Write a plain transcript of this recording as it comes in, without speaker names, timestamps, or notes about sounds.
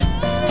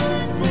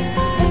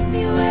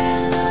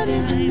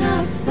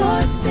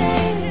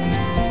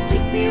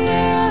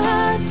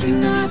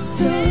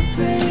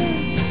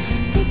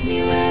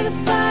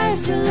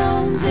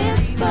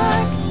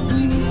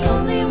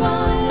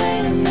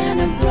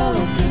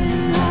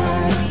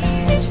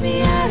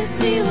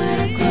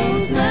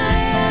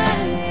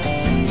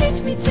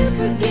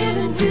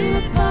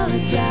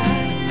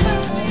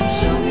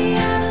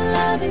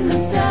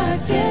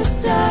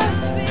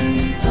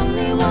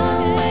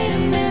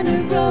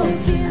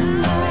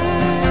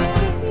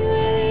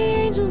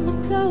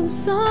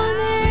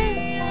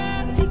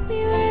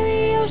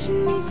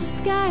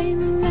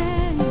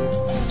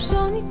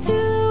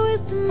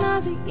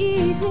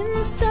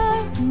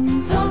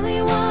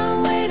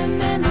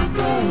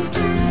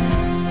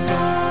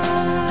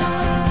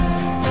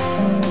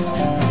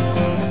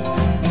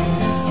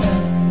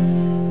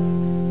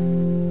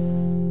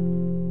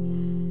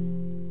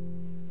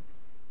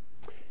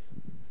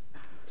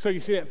So you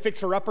see that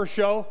Fixer Upper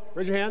show?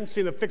 Raise your hand.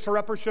 Seen the Fixer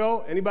Upper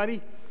show?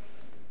 Anybody?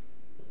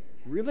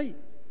 Really?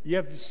 You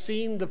have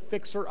seen the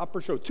Fixer Upper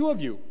show? 2 of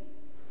you.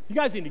 You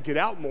guys need to get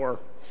out more.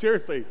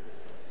 Seriously.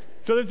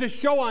 So there's this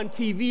show on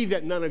TV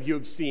that none of you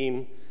have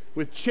seen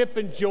with Chip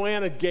and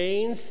Joanna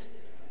Gaines,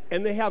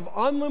 and they have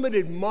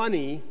unlimited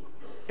money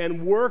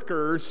and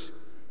workers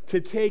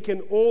to take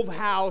an old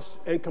house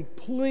and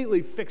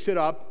completely fix it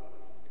up.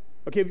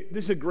 Okay,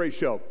 this is a great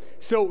show.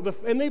 So,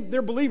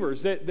 they're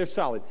believers. They're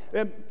solid.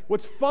 And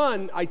what's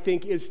fun, I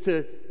think, is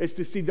to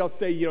see. They'll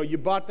say, you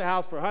bought the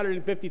house for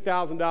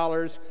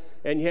 $150,000,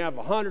 and you have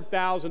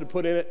 $100,000 to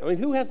put in it. I mean,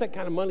 who has that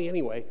kind of money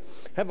anyway?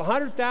 Have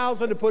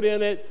 $100,000 to put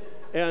in it,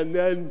 and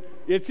then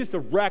it's just a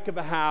wreck of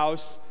a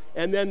house.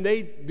 And then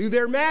they do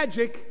their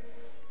magic,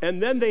 and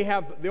then they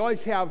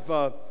always have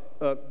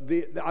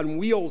on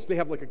wheels. They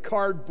have like a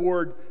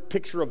cardboard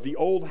picture of the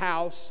old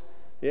house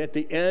at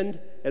the end,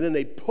 and then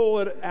they pull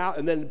it out,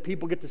 and then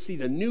people get to see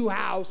the new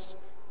house.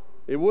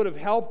 It would have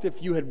helped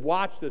if you had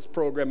watched this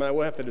program, and I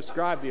would have to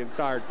describe the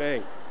entire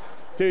thing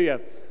to you.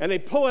 And they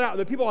pull it out, and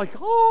the people are like,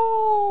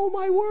 oh,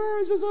 my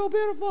word, this is so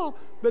beautiful.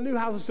 The new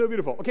house is so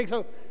beautiful. Okay,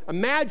 so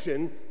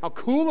imagine how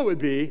cool it would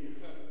be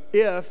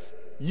if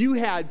you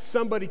had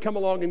somebody come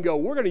along and go,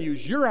 we're going to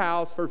use your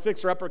house for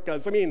fixer-upper,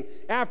 because,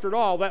 after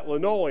all, that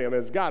linoleum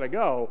has got to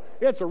go.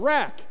 It's a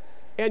wreck.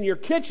 And your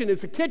kitchen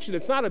is a kitchen.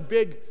 It's not a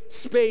big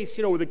space,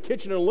 with a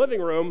kitchen and a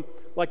living room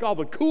like all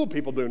the cool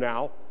people do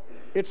now.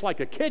 It's like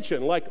a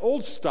kitchen, like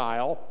old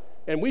style,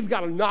 and we've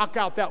got to knock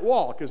out that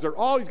wall, because they're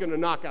always going to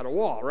knock out a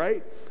wall,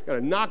 right? Got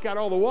to knock out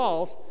all the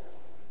walls.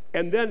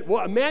 And then,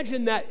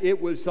 imagine that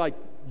it was like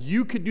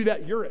you could do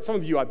that. Some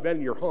of you, I've been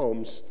in your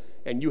homes,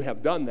 and you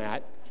have done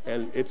that,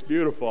 and it's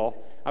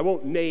beautiful. I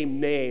won't name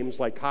names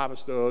like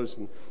Havastos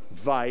and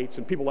Vites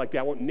and people like that.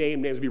 I won't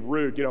name names, be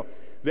rude,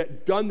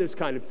 that done this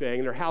kind of thing,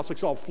 and their house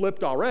looks all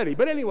flipped already.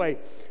 But anyway,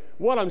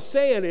 what I'm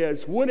saying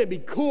is, wouldn't it be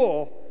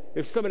cool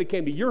if somebody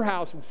came to your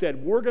house and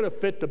said, we're going to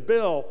fit the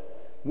bill,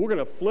 we're going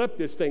to flip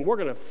this thing, we're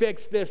going to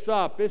fix this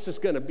up, this is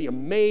going to be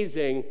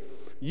amazing.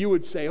 You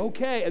would say,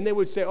 okay, and they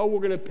would say, we're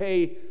going to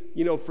pay,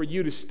 for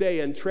you to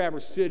stay in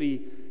Traverse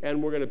City,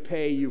 and we're going to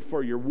pay you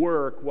for your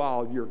work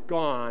while you're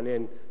gone,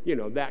 and,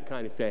 that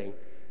kind of thing.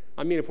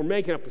 If we're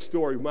making up a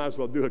story, we might as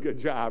well do a good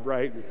job,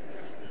 right? Just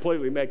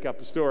completely make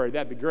up a story.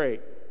 That'd be great.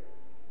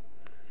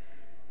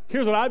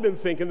 Here's what I've been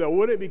thinking, though.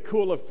 Wouldn't it be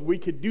cool if we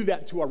could do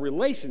that to our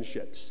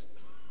relationships?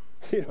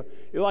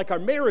 Like our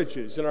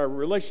marriages and our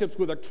relationships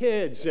with our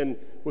kids and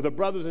with our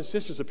brothers and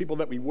sisters, the people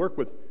that we work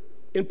with.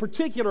 In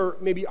particular,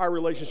 maybe our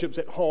relationships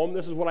at home.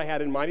 This is what I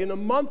had in mind. In the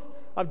month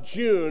of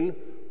June,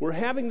 we're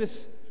having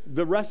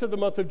the rest of the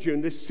month of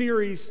June, this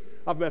series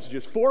of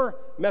messages, 4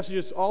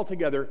 messages all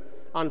together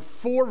on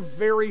 4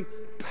 very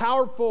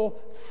powerful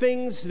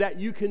things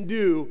that you can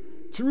do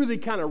to really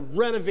kind of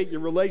renovate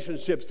your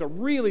relationships, to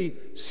really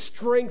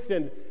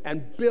strengthen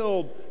and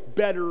build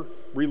better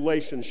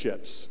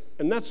relationships.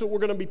 And that's what we're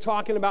going to be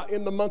talking about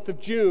in the month of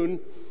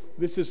June.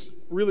 This has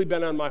really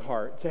been on my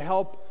heart, to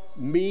help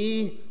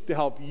me, to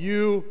help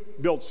you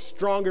build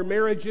stronger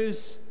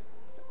marriages,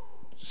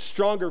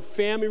 stronger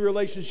family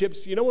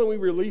relationships. When we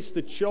release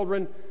the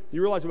children,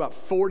 you realize about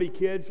 40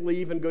 kids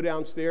leave and go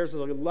downstairs.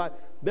 There's a lot.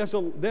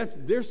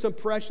 There's some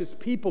precious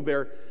people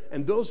there,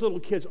 and those little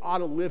kids ought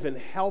to live in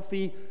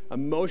healthy,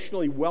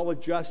 emotionally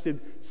well-adjusted,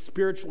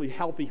 spiritually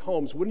healthy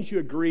homes. Wouldn't you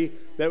agree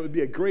that it would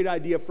be a great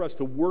idea for us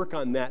to work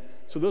on that,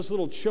 so those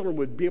little children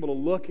would be able to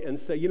look and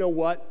say, you know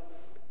what,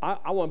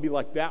 I want to be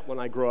like that when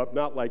I grow up,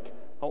 not like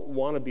I don't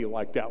want to be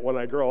like that when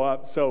I grow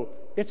up. So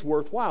it's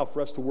worthwhile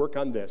for us to work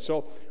on this.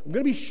 So I'm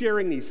going to be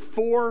sharing these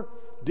 4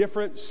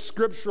 different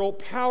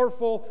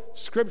powerful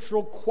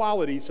scriptural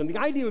qualities. And the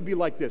idea would be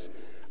like this.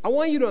 I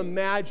want you to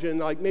imagine,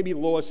 like maybe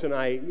Lois and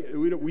I,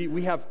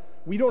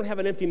 we don't have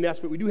an empty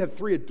nest, but we do have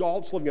 3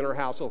 adults living in our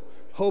house. So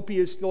Hopi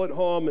is still at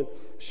home, and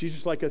she's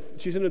just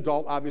she's an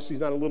adult. Obviously,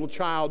 she's not a little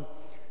child.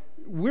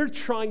 We're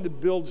trying to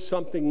build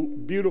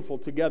something beautiful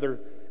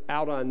together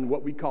out on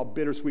what we call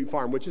Bittersweet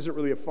Farm, which isn't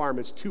really a farm.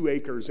 It's 2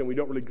 acres, and we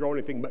don't really grow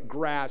anything but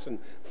grass and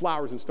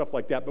flowers and stuff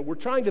like that. But we're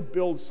trying to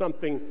build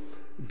something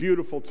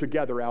beautiful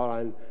together out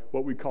on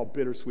what we call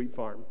Bittersweet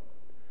Farm.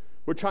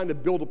 We're trying to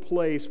build a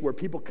place where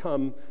people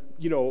come,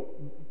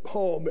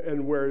 home,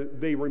 and where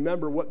they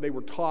remember what they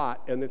were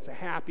taught, and it's a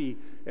happy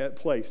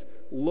place.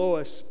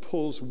 Lois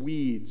pulls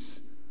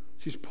weeds.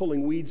 She's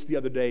pulling weeds the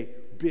other day,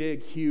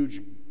 big,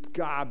 huge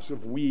gobs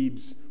of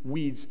weeds.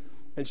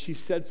 And she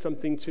said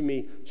something to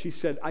me. She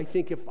said, I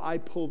think if I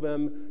pull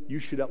them, you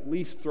should at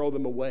least throw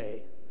them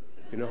away.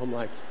 I'm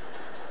like,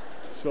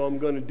 so I'm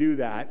going to do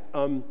that.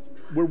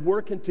 We're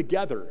working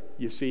together,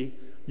 you see.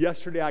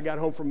 Yesterday, I got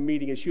home from a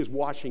meeting, and she was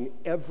washing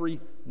every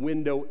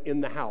window in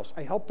the house.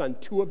 I helped on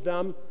 2 of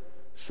them,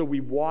 so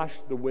we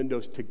washed the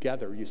windows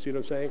together. You see what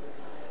I'm saying?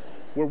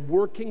 We're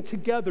working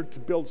together to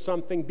build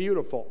something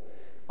beautiful.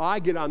 I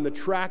get on the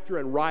tractor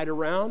and ride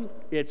around.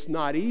 It's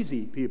not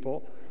easy,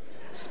 people.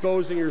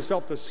 Exposing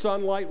yourself to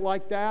sunlight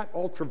like that,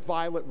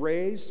 ultraviolet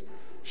rays.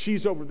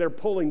 She's over there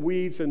pulling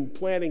weeds and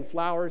planting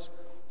flowers.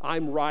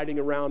 I'm riding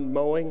around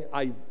mowing.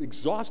 I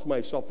exhaust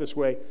myself this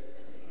way.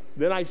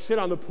 Then I sit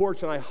on the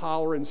porch and I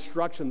holler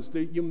instructions.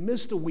 You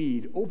missed a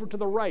weed. Over to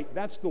the right.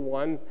 That's the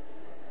one.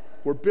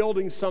 We're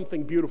building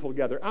something beautiful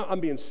together. I'm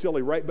being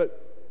silly, right?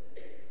 But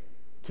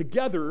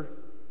together,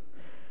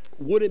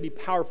 wouldn't it be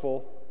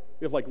powerful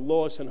if, like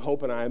Lois and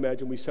Hope and I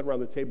imagine, we sat around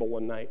the table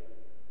one night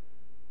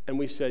and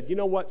we said, you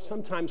know what?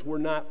 Sometimes we're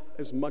not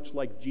as much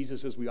like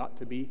Jesus as we ought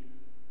to be.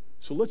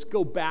 So let's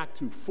go back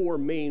to 4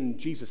 main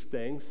Jesus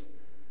things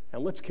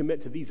and let's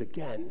commit to these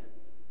again.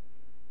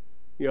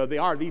 You know, they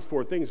are these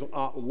 4 things: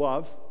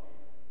 love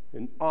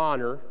and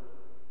honor,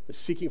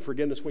 seeking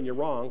forgiveness when you're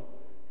wrong,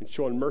 and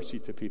showing mercy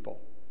to people.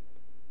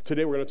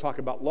 Today we're going to talk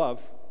about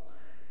love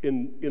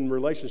in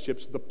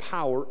relationships, the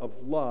power of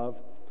love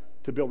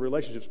to build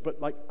relationships. But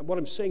like what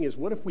I'm saying is,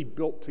 what if we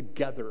built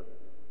together?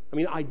 I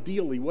mean,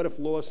 ideally, what if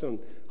Lois and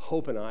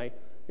Hope and I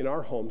in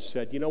our home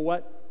said, you know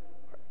what?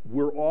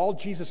 We're all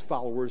Jesus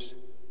followers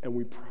and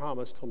we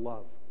promise to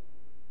love.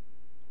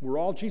 We're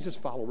all Jesus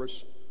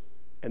followers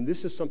and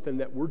this is something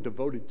that we're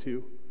devoted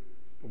to.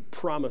 We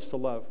promise to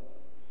love.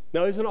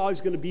 Now, isn't it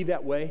always going to be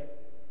that way?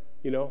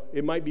 You know,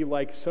 it might be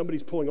like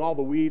somebody's pulling all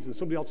the weeds and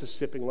somebody else is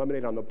sipping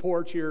lemonade on the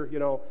porch here. You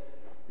know,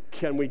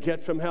 can we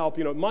get some help?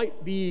 You know, it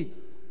might be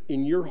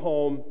in your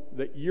home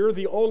that you're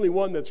the only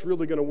one that's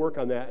really going to work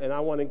on that. And I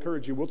want to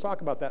encourage you. We'll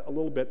talk about that a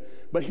little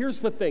bit. But here's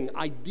the thing.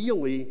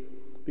 Ideally,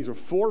 these are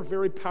 4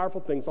 very powerful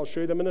things. I'll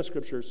show you them in the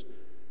scriptures.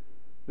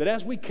 That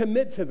as we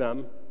commit to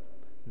them,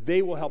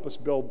 they will help us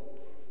build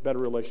better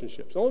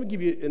relationships. I want to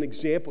give you an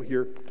example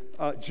here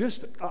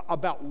just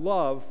about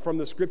love from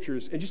the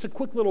scriptures. And just a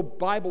quick little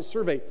Bible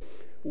survey.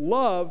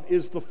 Love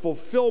is the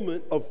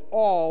fulfillment of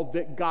all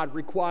that God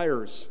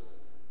requires.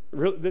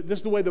 This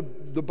is the way the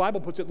Bible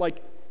puts it,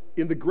 like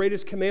in the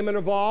greatest commandment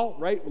of all,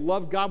 right?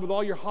 Love God with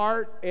all your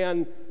heart.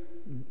 And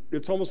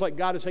it's almost like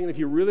God is saying, if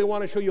you really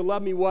want to show you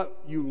love me,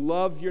 what? You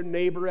love your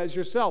neighbor as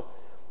yourself.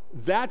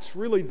 That's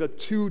really the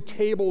 2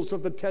 tables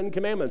of the 10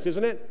 commandments,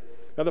 isn't it?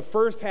 Now, the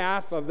first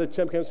half of the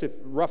 10 commandments,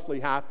 roughly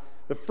half,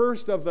 the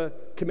first of the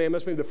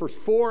commandments, maybe the first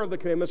 4 of the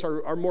commandments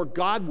are more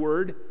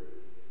God-word,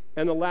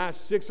 and the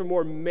last 6 are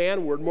more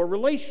man-word, more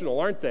relational,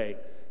 aren't they?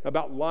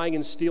 About lying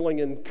and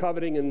stealing and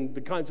coveting and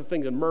the kinds of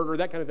things, and murder,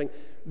 that kind of thing.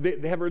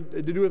 They have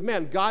to do with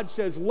man. God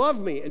says, love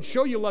me, and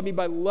show you love me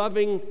by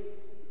loving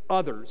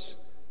others.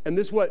 And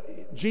this is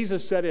what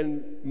Jesus said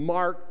in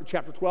Mark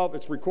chapter 12.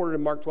 It's recorded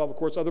in Mark 12, of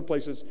course, other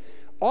places.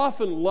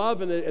 Often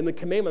love and the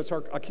commandments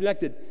are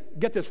connected.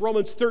 Get this,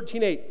 Romans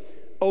 13:8.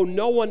 Owe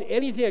no one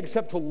anything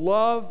except to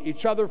love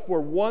each other,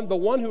 for the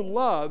one who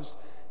loves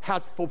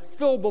has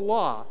fulfilled the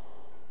law.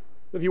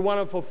 If you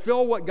want to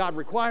fulfill what God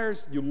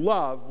requires, you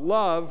love.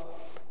 Love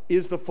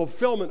is the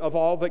fulfillment of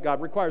all that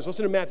God requires.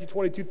 Listen to Matthew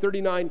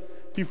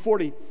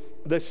 22:39-40.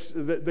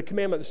 The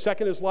commandment, the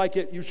second is like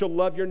it. You shall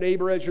love your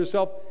neighbor as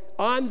yourself.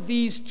 On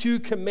these 2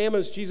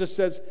 commandments, Jesus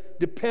says,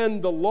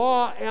 depend the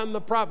law and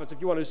the prophets. If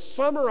you want to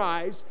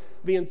summarize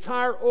the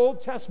entire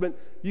Old Testament,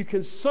 you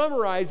can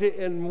summarize it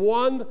in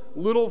one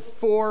little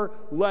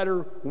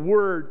 4-letter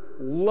word: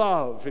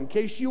 love. In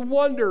case you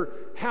wonder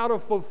how to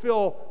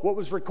fulfill what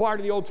was required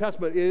in the Old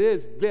Testament, it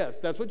is this.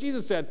 That's what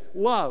Jesus said: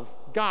 love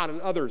God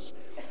and others.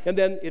 And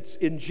then it's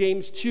in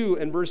James 2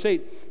 and verse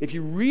 8. If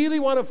you really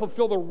want to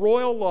fulfill the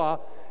royal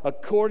law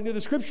according to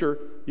the scripture,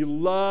 you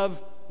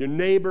love your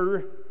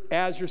neighbor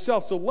as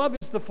yourself. So love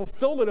is the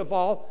fulfillment of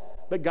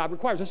all that God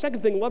requires. The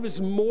second thing, love is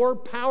more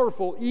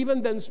powerful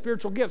even than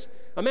spiritual gifts.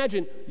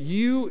 Imagine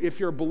you, if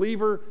you're a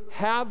believer,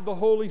 have the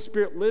Holy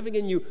Spirit living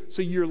in you,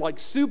 so you're like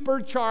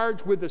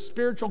supercharged with a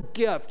spiritual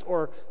gift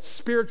or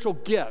spiritual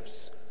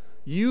gifts.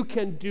 You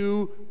can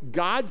do,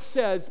 God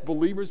says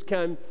believers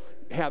can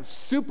have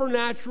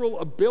supernatural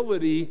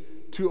ability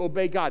to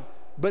obey God.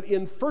 But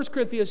in 1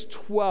 Corinthians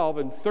 12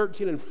 and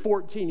 13 and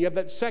 14, you have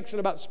that section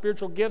about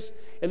spiritual gifts.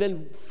 And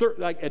then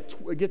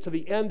get to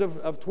the end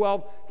of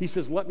 12, he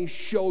says, let me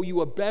show you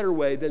a better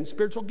way than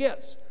spiritual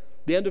gifts.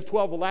 The end of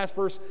 12, the last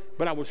verse,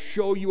 but I will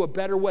show you a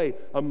better way,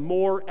 a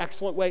more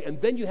excellent way. And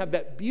then you have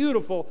that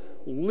beautiful,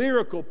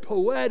 lyrical,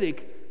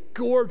 poetic,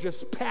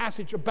 gorgeous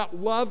passage about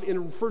love in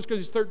 1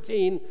 Corinthians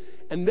 13.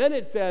 And then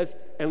it says,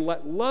 and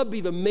let love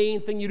be the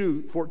main thing you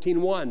do,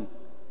 14:1.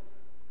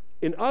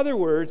 In other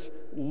words,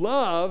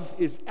 love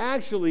is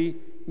actually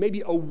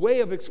maybe a way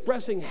of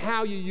expressing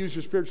how you use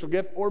your spiritual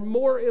gift, or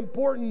more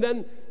important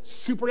than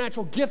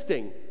supernatural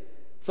gifting.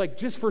 It's like,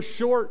 just for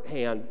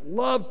shorthand,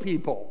 love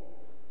people.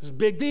 This is a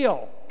big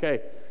deal,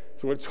 okay?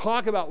 So we're going to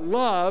talk about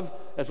love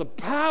as a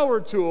power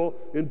tool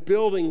in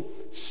building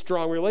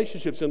strong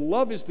relationships. And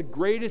love is the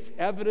greatest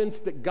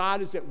evidence that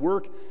God is at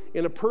work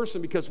in a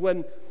person, because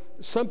when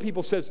some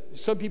people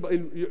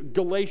in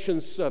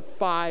Galatians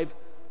 5,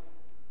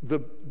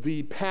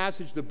 the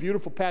passage, the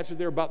beautiful passage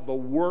there about the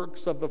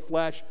works of the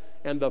flesh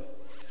and the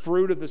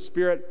fruit of the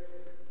Spirit,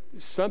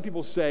 some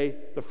people say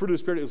the fruit of the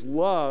Spirit is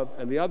love,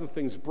 and the other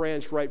things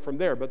branch right from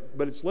there.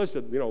 But it's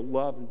listed,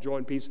 love and joy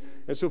and peace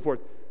and so forth.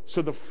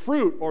 So the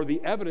fruit, or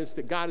the evidence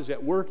that God is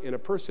at work in a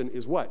person,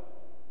 is what?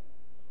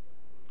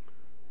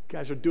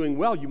 guys are doing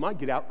well. You might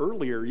get out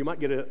earlier. You might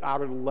get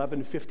out at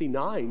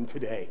 11:59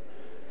 today.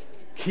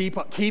 Keep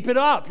it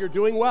up. You're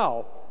doing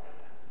well.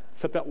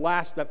 Except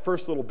that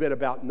first little bit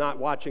about not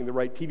watching the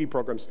right TV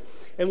programs.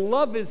 And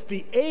love is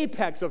the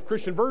apex of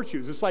Christian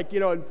virtues. It's like,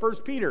 in 1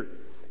 Peter.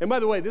 And by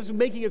the way, this is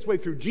making its way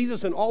through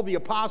Jesus and all the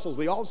apostles.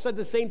 They all said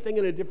the same thing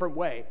in a different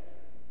way.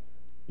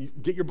 You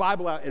get your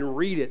Bible out and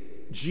read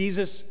it.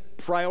 Jesus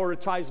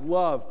prioritized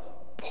love.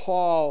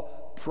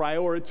 Paul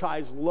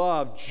prioritized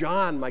love.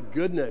 John, my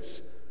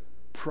goodness,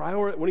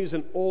 when he was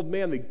an old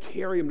man, they'd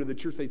carry him to the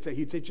church.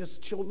 He'd say,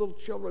 just little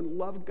children,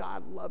 love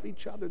God, love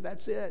each other.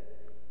 That's it.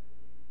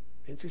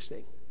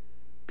 Interesting.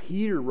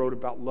 Peter wrote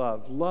about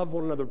love. Love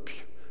one another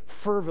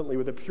fervently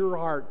with a pure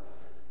heart,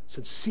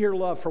 sincere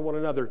love for one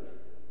another.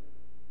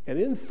 And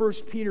in 1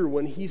 Peter,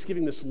 when he's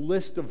giving this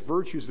list of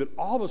virtues that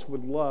all of us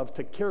would love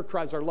to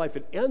characterize our life,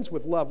 it ends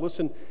with love.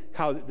 Listen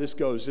how this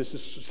goes. This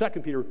is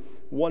 2 Peter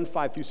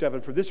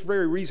 1:5-7. For this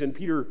very reason,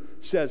 Peter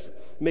says,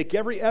 make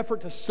every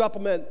effort to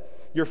supplement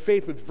your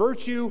faith with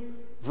virtue,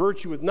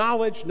 virtue with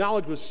knowledge,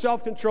 knowledge with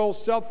self-control,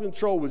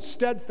 self-control with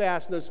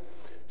steadfastness,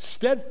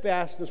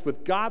 steadfastness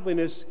with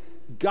godliness,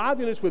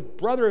 godliness with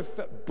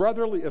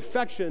brotherly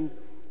affection,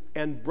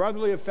 and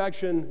brotherly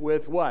affection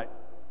with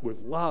what? With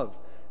love.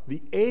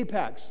 The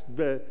apex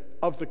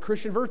of the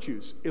Christian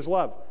virtues is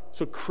love.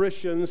 So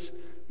Christians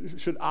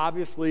should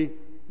obviously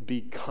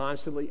be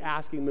constantly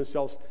asking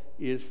themselves,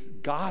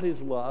 God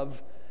is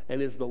love,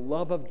 and is the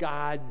love of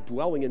God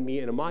dwelling in me,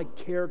 and am I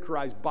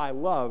characterized by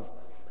love?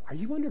 Are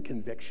you under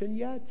conviction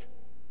yet?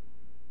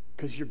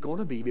 Because you're going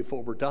to be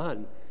before we're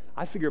done.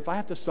 I figure if I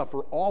have to suffer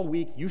all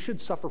week, you should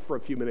suffer for a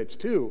few minutes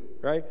too,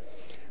 right?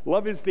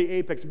 Love is the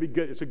apex. It'd be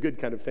good. It's a good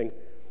kind of thing.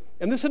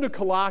 And listen to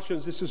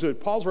Colossians. This is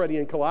Paul's writing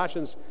in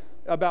Colossians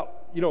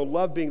about,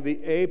 love being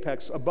the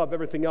apex above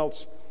everything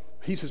else.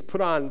 He says,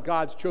 put on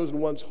God's chosen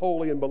ones,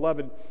 holy and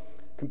beloved,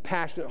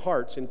 compassionate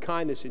hearts, and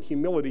kindness, and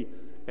humility,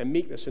 and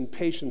meekness, and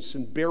patience,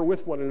 and bear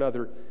with one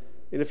another.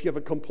 And if you have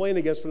a complaint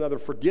against another,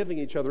 forgiving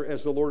each other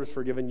as the Lord has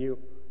forgiven you,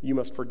 you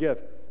must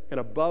forgive. And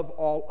above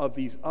all of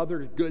these other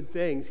good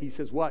things, he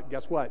says what?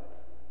 Guess what?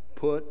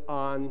 Put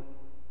on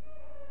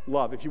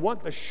love. If you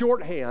want the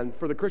shorthand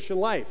for the Christian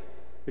life,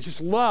 it's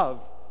just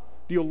love.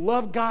 Do you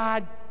love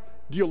God?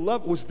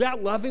 Was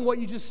that loving what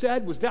you just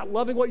said? Was that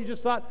loving what you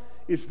just thought?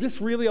 Is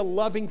this really a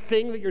loving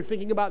thing that you're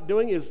thinking about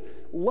doing? Is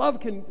love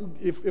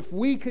if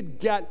we could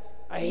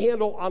get a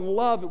handle on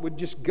love, it would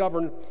just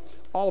govern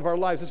all of our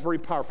lives. It's very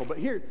powerful. But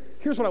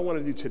here's what I want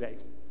to do today.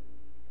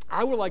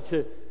 I would like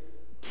to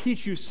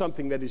teach you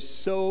something that is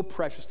so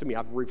precious to me.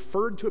 I've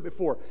referred to it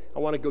before. I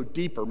want to go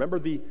deeper. Remember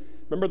the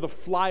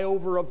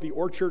flyover of the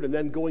orchard and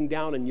then going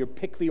down and you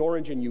pick the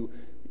orange and you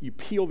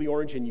peel the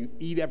orange and you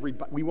eat every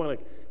bite. We want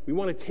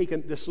to take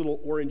this little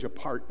orange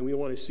apart, and we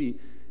want to see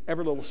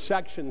every little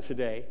section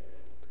today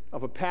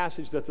of a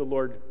passage that the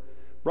Lord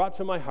brought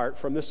to my heart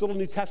from this little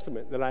New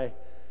Testament that I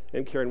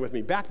am carrying with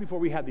me. Back before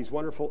we had these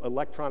wonderful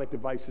electronic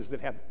devices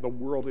that have the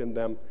world in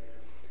them,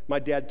 my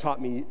dad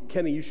taught me,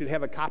 Kenny, you should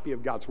have a copy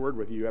of God's Word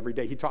with you every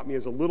day. He taught me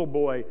as a little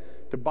boy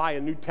to buy a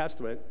New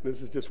Testament.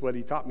 This is just what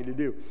he taught me to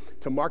do,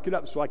 to mark it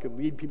up so I could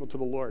lead people to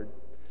the Lord.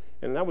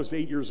 And I was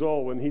 8 years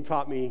old when he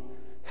taught me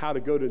how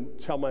to go to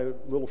tell my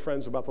little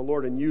friends about the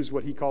Lord and use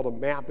what he called a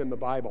map in the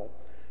Bible.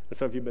 And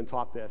some of you have been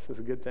taught this. It's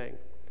a good thing.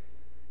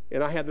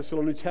 And I had this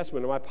little New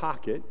Testament in my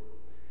pocket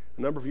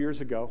a number of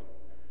years ago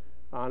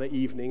on an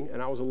evening,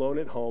 and I was alone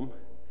at home,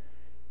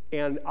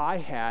 and I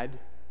had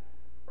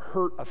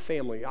hurt a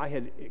family. I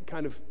had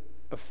kind of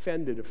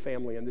offended a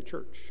family in the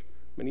church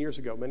many years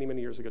ago, many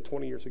years ago,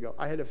 20 years ago.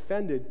 I had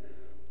offended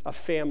a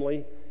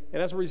family,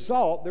 and as a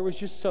result, there was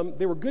just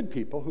they were good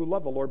people who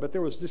loved the Lord, but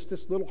there was just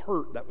this little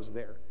hurt that was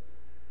there.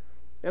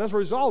 And as a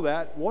result of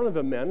that, one of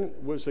the men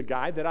was a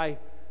guy that I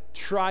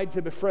tried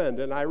to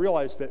befriend, and I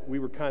realized that we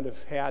were kind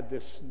of had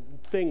this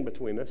thing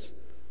between us.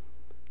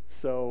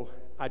 So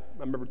I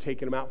remember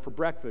taking him out for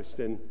breakfast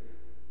and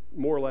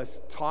more or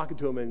less talking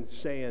to him and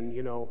saying,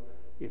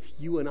 if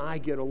you and I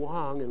get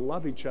along and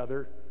love each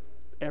other,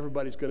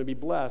 everybody's going to be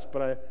blessed.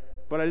 But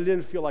I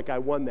didn't feel like I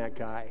won that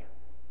guy.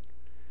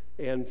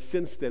 And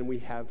since then,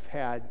 we've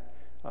had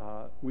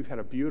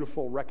a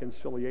beautiful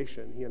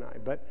reconciliation, he and I.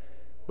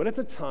 But at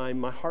the time,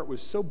 my heart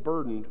was so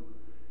burdened,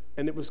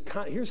 and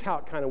here's how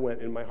it kind of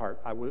went in my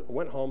heart. I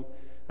went home,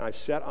 and I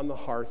sat on the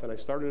hearth, and I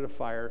started a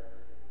fire,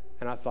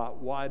 and I thought,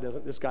 why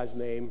doesn't this guy's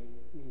name,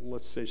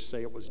 let's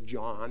say it was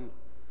John,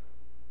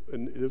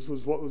 and this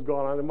was what was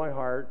going on in my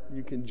heart.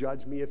 You can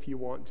judge me if you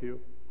want to.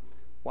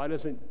 Why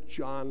doesn't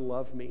John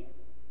love me?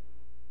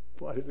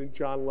 Why doesn't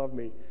John love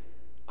me?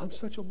 I'm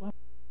such a lover.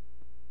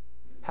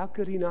 How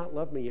could he not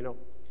love me,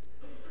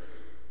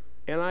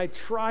 And I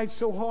tried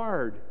so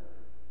hard.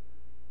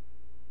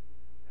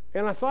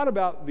 And I thought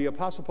about the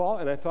Apostle Paul,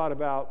 and I thought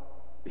about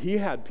he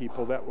had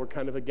people that were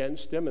kind of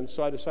against him, and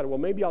so I decided, well,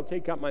 maybe I'll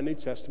take out my New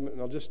Testament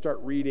and I'll just start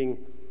reading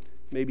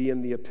maybe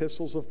in the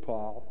epistles of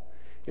Paul.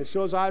 And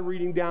so as I'm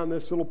reading down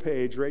this little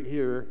page right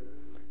here,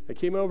 I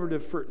came over to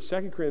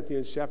 2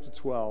 Corinthians chapter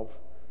 12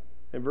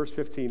 and verse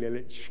 15, and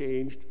it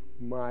changed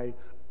my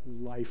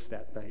life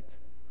that night.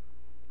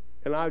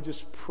 And I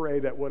just pray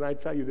that when I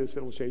tell you this,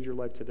 it'll change your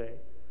life today.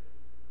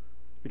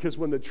 Because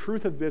when the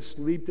truth of this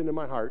leaped into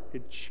my heart,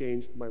 it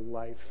changed my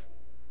life.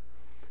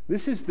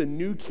 This is the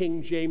New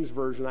King James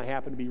Version I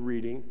happen to be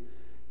reading.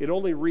 It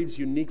only reads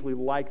uniquely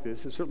like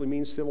this. It certainly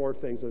means similar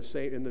things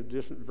in the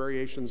different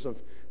variations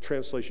of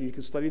translation. You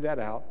can study that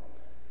out.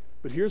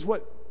 But here's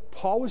what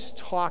Paul was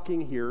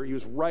talking here. He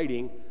was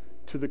writing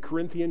to the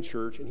Corinthian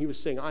church, and he was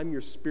saying, I'm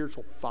your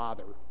spiritual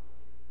father.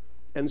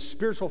 And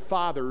spiritual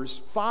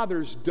fathers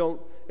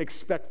don't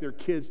expect their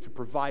kids to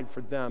provide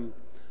for them.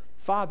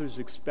 Fathers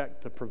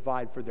expect to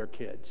provide for their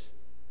kids.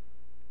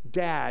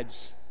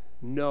 Dads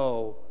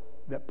know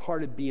that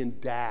part of being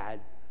dad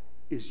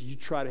is you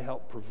try to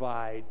help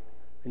provide.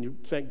 And you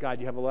thank God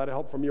you have a lot of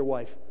help from your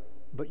wife,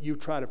 but you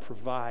try to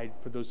provide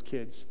for those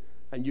kids,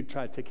 and you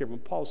try to take care of them.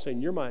 Paul's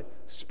saying, you're my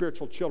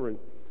spiritual children,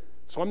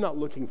 so I'm not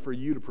looking for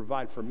you to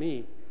provide for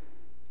me.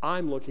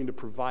 I'm looking to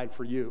provide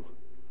for you.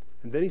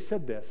 And then he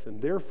said this,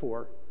 and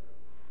therefore,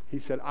 he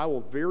said, I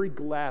will very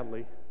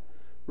gladly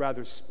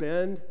rather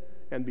spend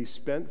and be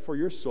spent for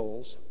your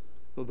souls,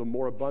 though the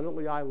more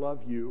abundantly I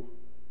love you,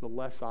 the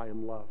less I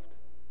am loved.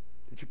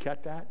 Did you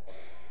catch that?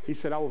 He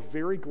said, I will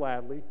very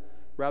gladly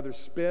rather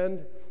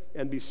spend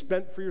and be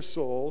spent for your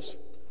souls,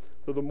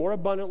 though the more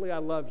abundantly I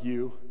love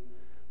you,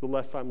 the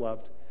less I'm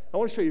loved. I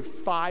want to show you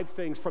 5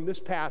 things from this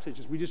passage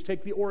as we just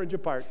take the orange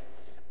apart.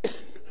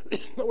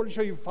 I want to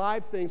show you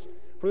 5 things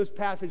from this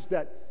passage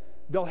that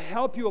they'll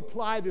help you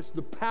apply the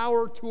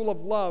power tool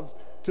of love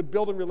to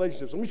building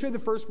relationships. Let me show you the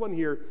first one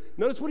here.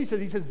 Notice what he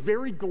says. He says,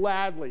 very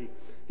gladly.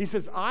 He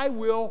says, I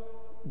will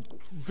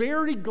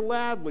very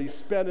gladly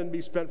spend and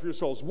be spent for your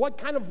souls. What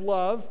kind of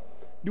love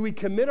do we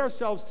commit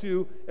ourselves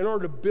to in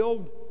order to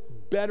build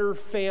better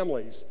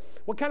families?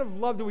 What kind of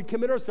love do we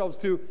commit ourselves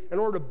to in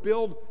order to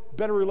build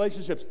better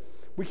relationships?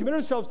 We commit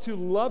ourselves to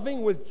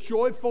loving with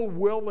joyful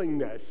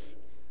willingness.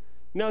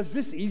 Now, is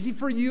this easy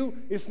for you?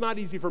 It's not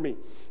easy for me.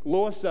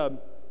 Lois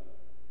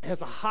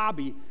has a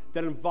hobby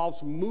that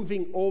involves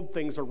moving old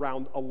things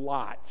around a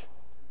lot.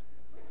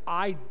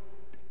 I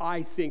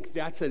think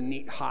that's a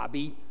neat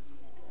hobby.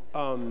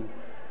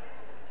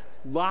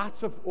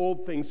 Lots of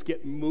old things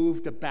get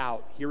moved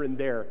about here and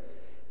there.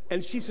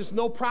 And she says,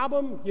 no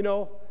problem,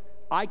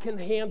 I can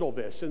handle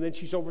this. And then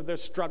she's over there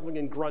struggling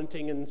and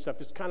grunting and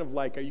stuff. It's kind of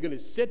like, are you going to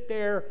sit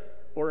there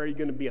or are you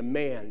going to be a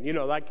man?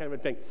 That kind of a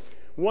thing.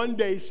 One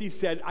day she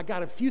said, I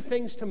got a few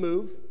things to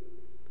move.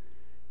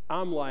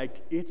 I'm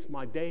like, it's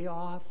my day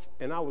off,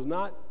 and I was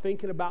not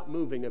thinking about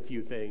moving a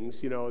few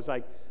things. It's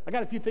like, I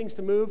got a few things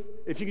to move.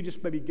 If you could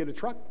just maybe get a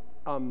truck.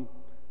 I'm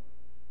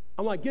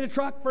like, get a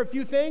truck for a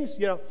few things,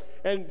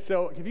 And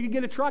so if you could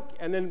get a truck,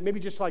 and then maybe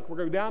just like, we're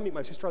going to go down, meet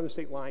my sister on the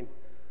state line.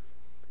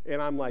 And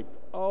I'm like,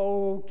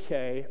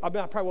 okay. I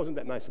probably wasn't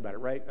that nice about it,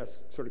 right? That's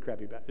sort of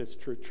crappy about it. It's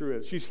true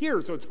is. She's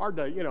here, so it's hard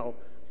to,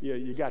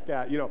 you got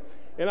that,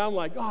 And I'm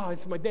like, oh,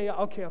 it's my day.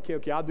 Okay,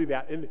 I'll do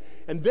that.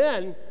 And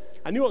then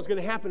I knew what was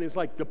going to happen is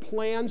like the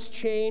plans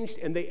changed,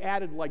 and they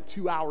added like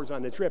 2 hours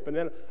on the trip. And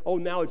then,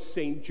 now it's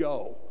St.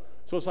 Joe.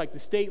 So it's like the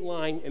state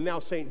line and now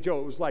St. Joe.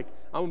 It was like,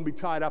 I'm going to be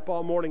tied up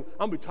all morning.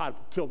 I'm going to be tied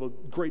up till the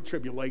Great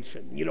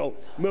Tribulation,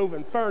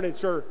 moving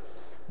furniture.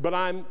 But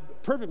I'm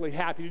perfectly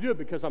happy to do it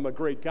because I'm a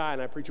great guy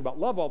and I preach about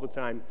love all the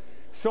time.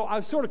 So I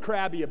was sort of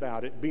crabby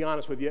about it, to be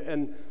honest with you.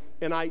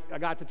 And I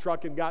got the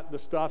truck and got the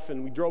stuff,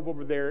 and we drove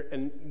over there,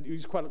 and it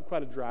was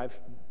quite a drive.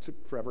 It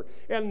took forever.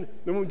 And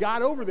when we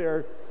got over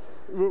there,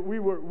 we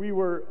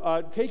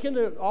were taking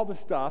all the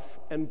stuff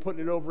and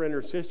putting it over in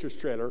her sister's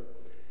trailer.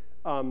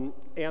 And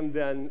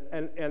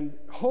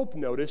Hope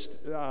noticed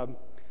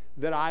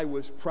that I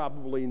was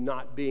probably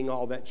not being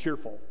all that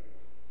cheerful.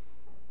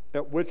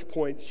 At which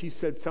point she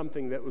said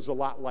something that was a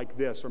lot like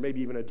this, or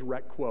maybe even a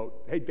direct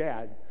quote. Hey,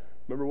 Dad,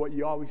 remember what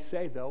you always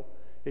say, though?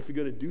 If you're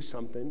going to do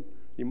something,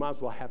 you might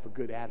as well have a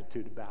good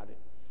attitude about it.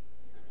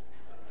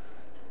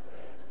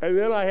 And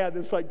then I had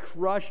this like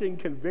crushing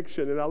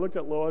conviction, and I looked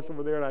at Lois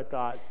over there and I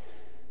thought,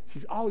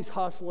 she's always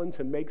hustling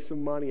to make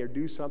some money or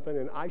do something,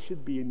 and I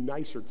should be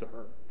nicer to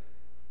her.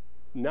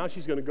 Now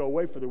she's going to go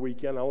away for the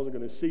weekend. I wasn't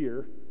going to see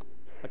her.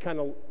 I kind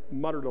of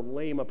muttered a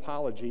lame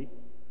apology.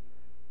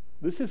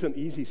 This isn't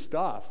easy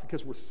stuff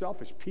because we're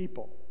selfish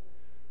people.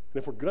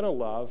 And if we're going to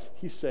love,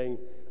 he's saying,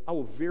 I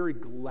will very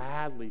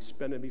gladly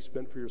spend and be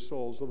spent for your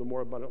souls, though the more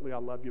abundantly I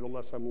love you, the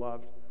less I'm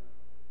loved.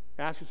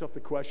 Ask yourself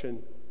the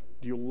question,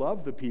 do you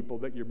love the people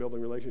that you're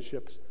building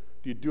relationships?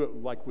 Do you do it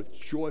like with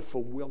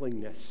joyful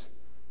willingness?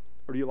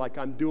 Or do you like,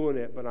 I'm doing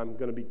it, but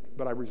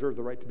I reserve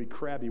the right to be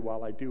crabby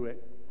while I do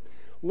it?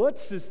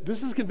 This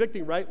is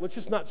convicting, right? Let's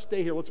just not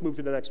stay here. Let's move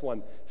to the next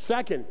one.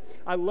 Second,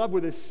 I love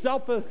with this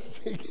selfless,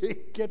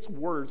 it gets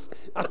worse.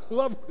 I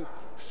love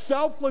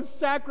selfless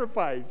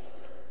sacrifice.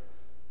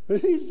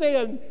 He's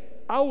saying,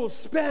 I will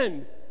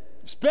spend.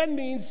 Spend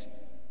means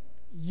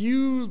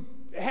you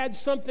had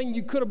something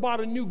you could have bought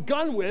a new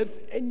gun with,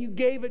 and you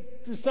gave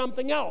it to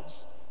something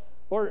else.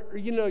 Or,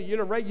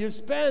 right? You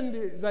spend,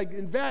 it's like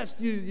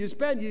invest, you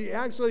spend, you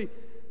actually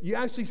you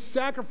actually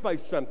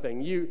sacrifice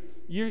something. You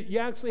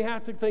actually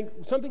have to think,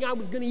 something I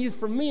was going to use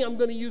for me, I'm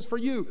going to use for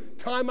you.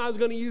 Time I was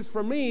going to use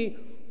for me,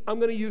 I'm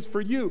going to use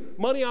for you.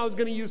 Money I was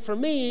going to use for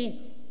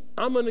me,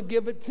 I'm going to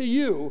give it to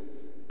you.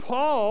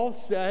 Paul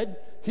said,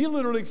 he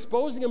literally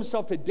exposing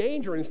himself to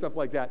danger and stuff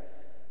like that.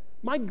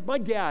 My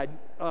dad,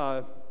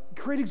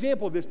 great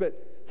example of this,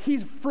 but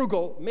he's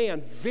frugal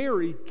man,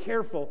 very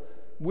careful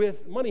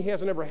with money. He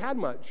hasn't ever had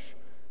much,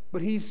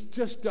 but he's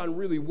just done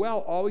really well.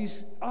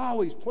 Always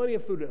plenty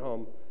of food at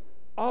home.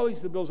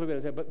 Always the bills over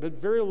his head, but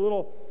very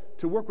little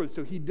to work with.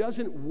 So he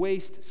doesn't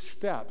waste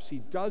steps. He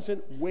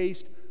doesn't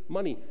waste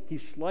money. He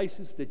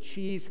slices the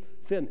cheese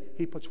thin.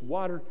 He puts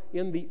water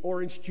in the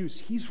orange juice.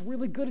 He's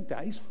really good at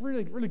that. He's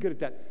really, really good at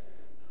that.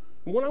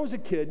 When I was a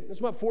kid, I was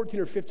about 14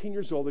 or 15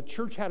 years old, the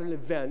church had an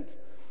event.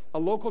 A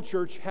local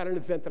church had an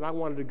event that I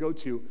wanted to go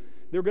to.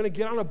 They were going to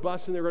get on a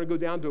bus and they were going to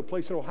go down to a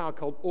place in Ohio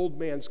called Old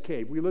Man's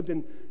Cave. We lived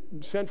in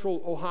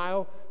central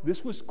Ohio.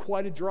 This was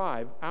quite a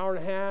drive, hour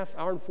and a half,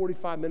 hour and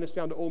 45 minutes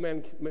down to Old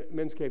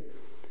Man's Cave.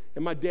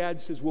 And my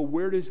dad says, well,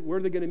 where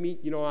are they going to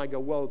meet? You know, I go,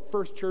 well,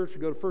 First Church.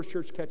 We go to First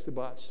Church, catch the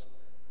bus.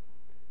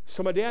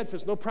 So my dad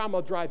says, no problem,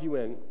 I'll drive you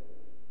in.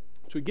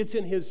 So he gets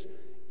in his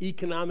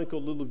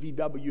economical little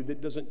VW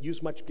that doesn't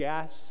use much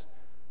gas.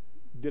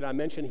 Did I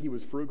mention he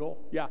was frugal?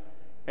 Yeah.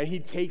 And he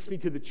takes me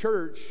to the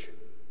church,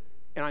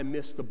 and I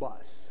missed the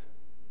bus.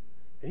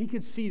 And he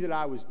could see that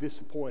I was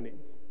disappointed.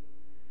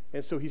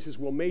 And so he says,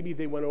 well, maybe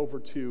they went over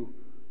to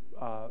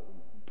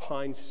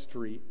Pine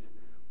Street.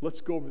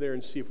 Let's go over there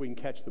and see if we can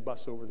catch the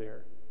bus over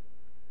there.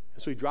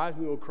 And so he drives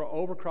me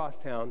over across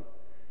town,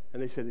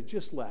 and they said they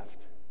just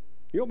left.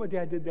 You know what my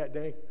dad did that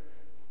day?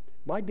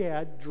 My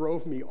dad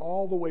drove me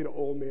all the way to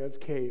Old Man's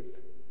Cave.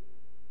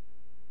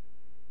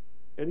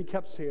 And he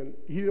kept saying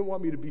he didn't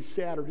want me to be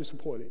sad or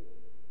disappointed.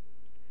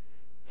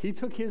 He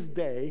took his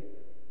day,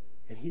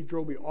 and he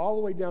drove me all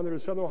the way down there to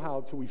Southern Ohio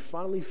until we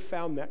finally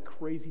found that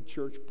crazy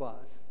church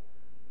bus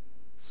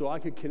so I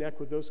could connect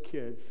with those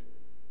kids.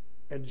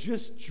 And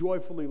just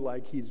joyfully,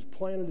 like he's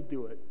planning to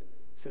do it,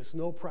 says,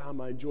 no problem,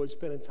 I enjoyed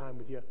spending time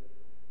with you.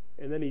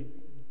 And then he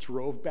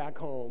drove back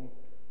home.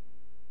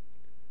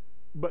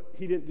 But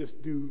he didn't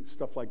just do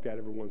stuff like that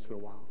every once in a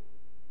while.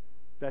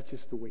 That's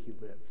just the way he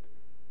lived.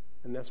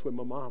 And that's the way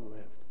my mom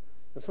lived.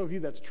 And some of you,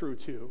 that's true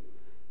too.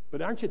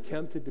 But aren't you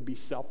tempted to be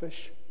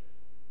selfish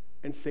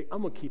and say,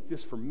 I'm going to keep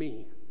this for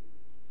me.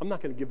 I'm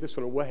not going to give this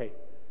one away.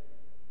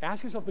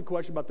 Ask yourself the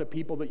question about the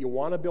people that you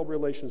want to build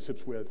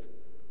relationships with.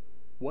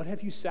 What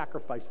have you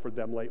sacrificed for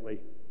them lately?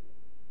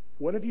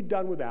 What have you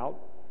done without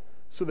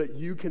so that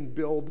you can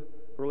build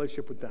a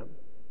relationship with them?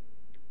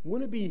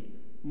 Wouldn't it be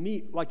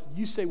neat, like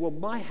you say, well,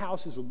 my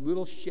house is a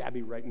little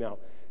shabby right now.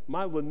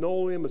 My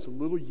linoleum is a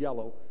little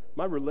yellow.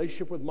 My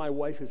relationship with my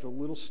wife is a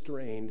little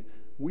strained.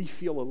 We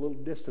feel a little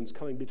distance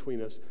coming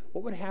between us.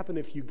 What would happen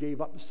if you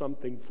gave up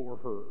something for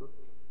her?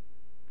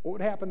 What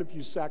would happen if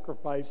you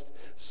sacrificed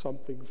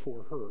something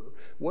for her?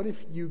 What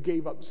if you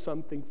gave up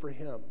something for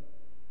him?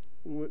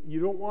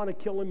 You don't want to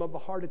kill him of a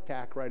heart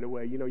attack right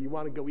away. You know, you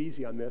want to go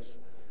easy on this.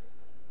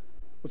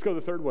 Let's go to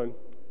the third one.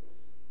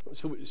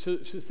 So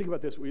just think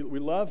about this. We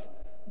love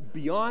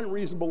beyond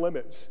reasonable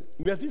limits.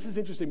 Now, this is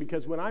interesting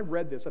because when I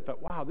read this, I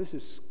thought, wow, this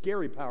is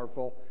scary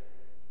powerful.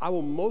 I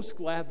will most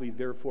gladly,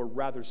 therefore,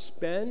 rather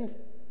spend,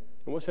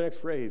 and what's the next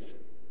phrase?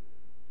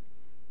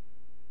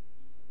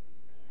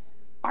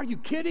 Are you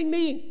kidding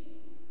me?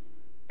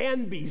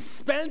 And be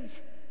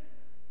spent?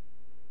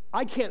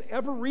 I can't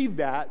ever read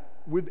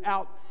that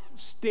without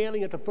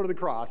standing at the foot of the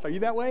cross. Are you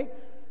that way?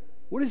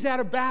 What is that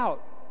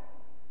about?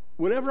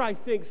 Whenever I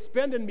think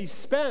spend and be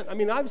spent, I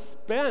mean, I've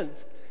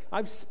spent,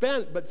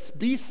 but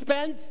be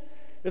spent?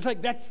 It's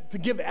like that's to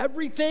give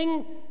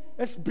everything?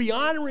 That's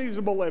beyond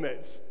reasonable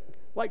limits.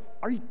 Like,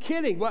 are you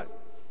kidding? What?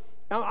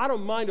 Now, I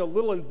don't mind a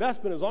little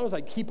investment as long as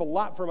I keep a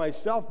lot for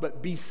myself,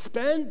 but be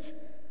spent?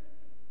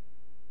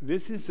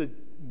 This is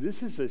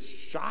a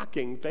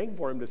shocking thing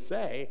for him to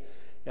say,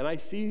 and I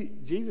see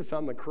Jesus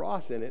on the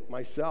cross in it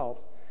myself.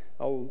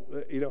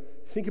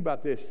 Think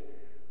about this.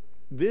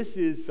 This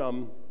is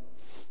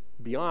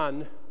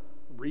beyond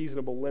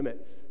reasonable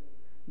limits.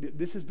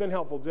 This has been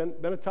helpful.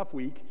 Been a tough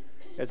week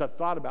as I've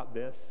thought about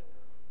this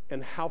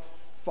and how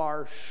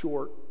far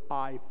short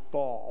I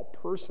fall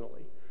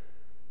personally.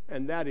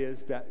 And that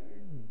is that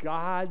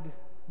God,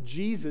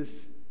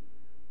 Jesus,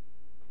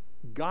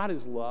 God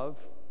is love,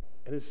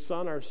 and his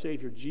Son, our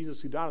Savior,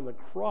 Jesus, who died on the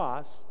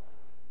cross,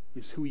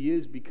 is who he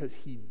is because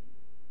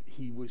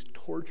he was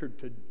tortured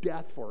to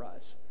death for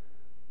us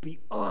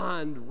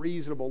beyond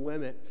reasonable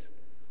limits.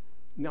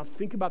 Now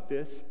think about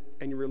this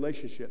and your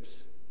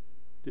relationships.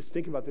 Just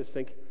think about this.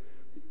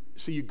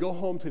 So you go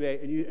home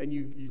today and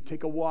you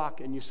take a walk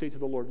and you say to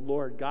the Lord,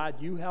 Lord, God,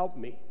 you help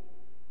me,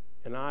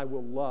 and I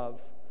will love.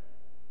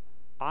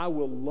 I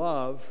will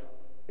love,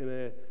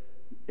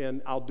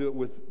 and I'll do it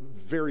with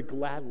very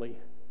gladly,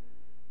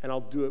 and I'll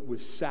do it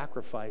with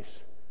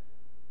sacrifice,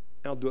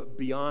 and I'll do it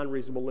beyond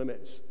reasonable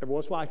limits. Every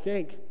once in a while I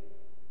think,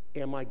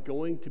 am I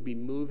going to be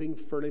moving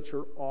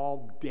furniture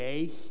all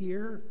day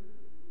here?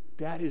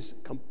 That is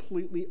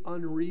completely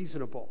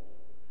unreasonable.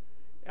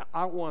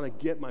 I don't want to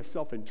get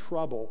myself in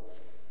trouble,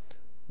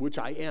 which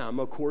I am,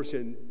 of course,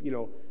 and,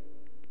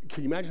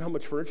 can you imagine how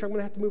much furniture I'm going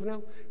to have to move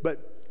now?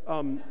 But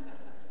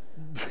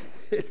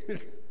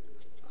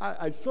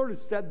I sort of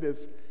said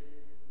this,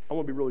 I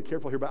want to be really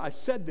careful here, but I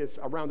said this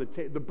around the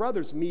table. The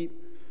brothers meet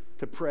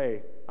to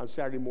pray on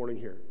Saturday morning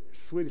here.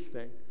 Sweetest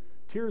thing.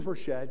 Tears were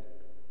shed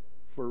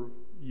for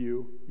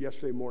you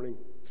yesterday morning,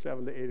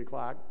 7 to 8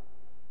 o'clock.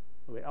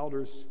 The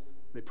elders,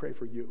 they pray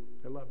for you.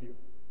 They love you.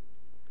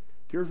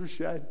 Tears were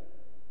shed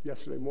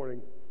yesterday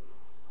morning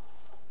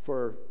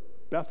for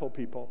Bethel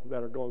people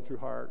that are going through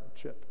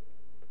hardship.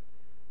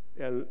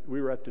 And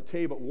we were at the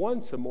table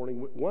one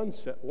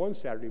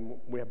Saturday,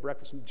 we had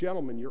breakfast.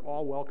 Gentlemen, you're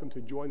all welcome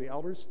to join the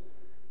elders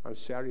on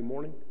Saturday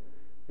morning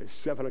at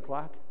 7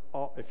 o'clock.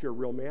 If you're a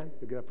real man,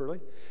 you'll get up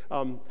early.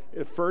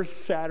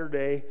 First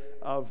Saturday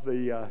of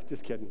the,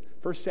 just kidding,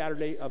 first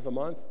Saturday of the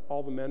month,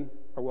 all the men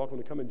are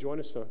welcome to come and join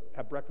us to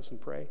have breakfast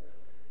and pray.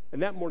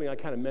 And that morning I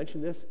kind of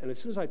mentioned this, and as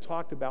soon as I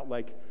talked about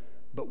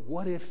but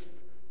what if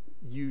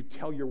you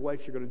tell your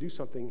wife you're going to do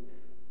something,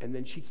 and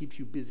then she keeps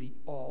you busy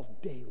all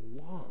day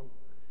long?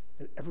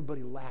 And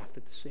everybody laughed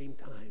at the same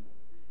time.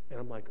 And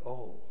I'm like,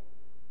 oh,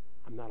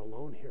 I'm not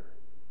alone here.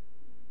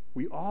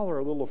 We all are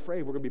a little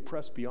afraid we're going to be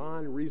pressed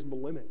beyond reasonable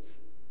limits.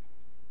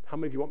 How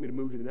many of you want me to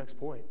move to the next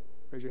point?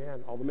 Raise your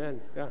hand, all the men.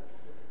 Yeah.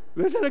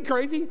 Isn't it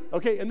crazy?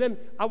 Okay, and then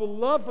I will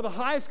love for the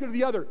highest good of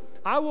the other.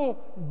 I will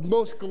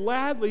most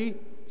gladly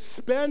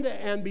spend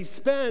and be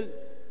spent.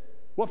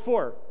 What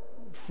for?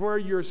 For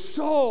your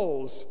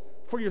souls.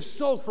 For your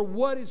souls, for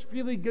what is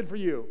really good for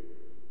you.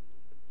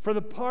 For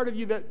the part of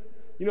you that,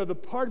 the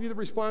part of you that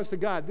responds to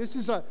God.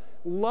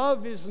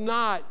 Love is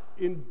not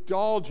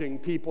indulging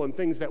people in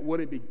things that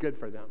wouldn't be good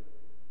for them.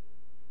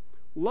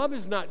 Love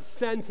is not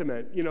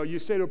sentiment. You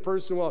say to a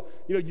person, well,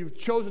 you've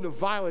chosen to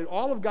violate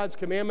all of God's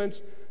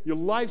commandments, your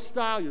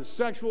lifestyle, your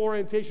sexual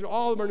orientation,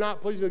 all of them are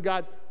not pleasing to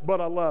God, but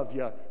I love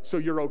you, so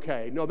you're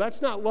okay. No,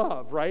 that's not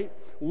love, right?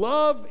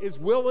 Love is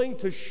willing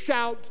to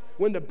shout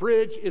when the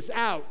bridge is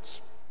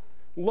out.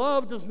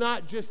 Love does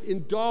not just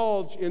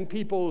indulge in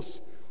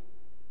people's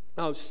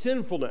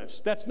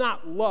sinfulness. That's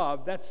not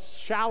love. That's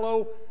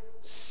shallow,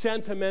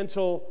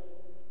 sentimental,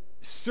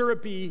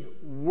 syrupy,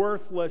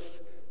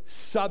 worthless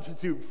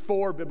substitute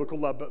for biblical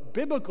love. But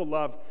biblical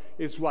love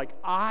is like,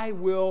 I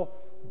will,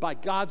 by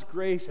God's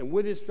grace and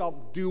with his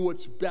help, do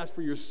what's best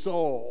for your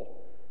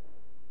soul.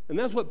 And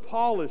that's what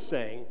Paul is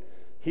saying.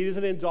 He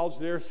doesn't indulge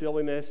their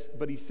silliness,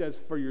 but he says,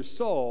 for your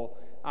soul,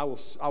 I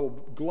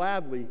will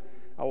gladly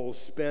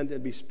spend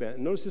and be spent.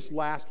 And notice this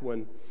last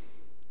one,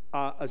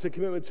 as a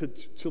commitment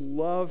to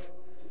love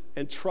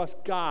and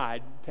trust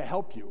God to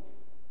help you.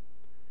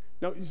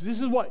 Now, this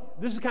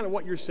is kind of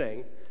what you're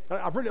saying.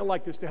 I've written it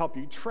like this to help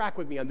you. Track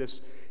with me on this.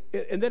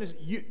 And that is,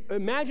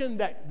 imagine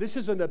that this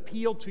is an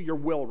appeal to your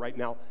will right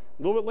now.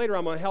 A little bit later,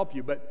 I'm going to help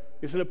you, but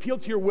it's an appeal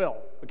to your will,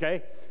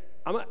 okay?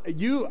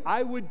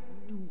 I would,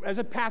 as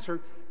a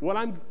pastor, what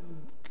I'm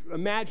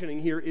imagining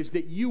here is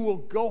that you will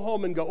go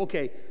home and go,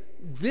 okay,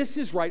 this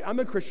is right. I'm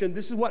a Christian.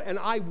 This is what, and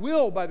I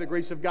will, by the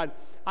grace of God,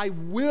 I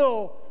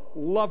will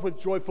love with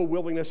joyful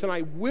willingness, and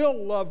I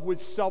will love with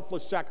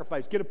selfless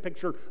sacrifice. Get a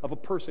picture of a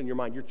person in your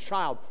mind, your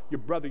child, your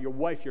brother, your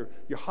wife, your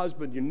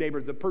husband, your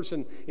neighbor, the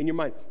person in your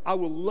mind. I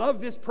will love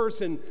this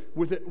person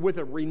with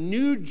a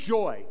renewed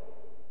joy.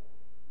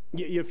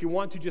 If you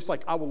want to, just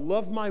like, I will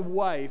love my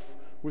wife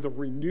with a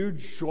renewed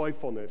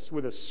joyfulness,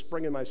 with a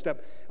spring in my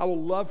step. I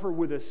will love her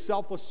with a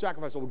selfless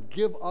sacrifice. I will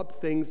give up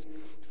things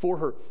for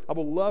her. I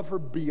will love her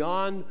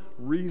beyond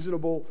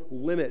reasonable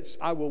limits.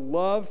 I will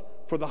love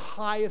for the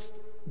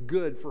highest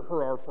good for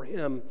her or for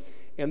him.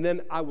 And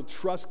then I will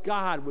trust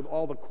God with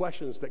all the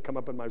questions that come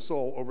up in my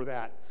soul over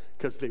that,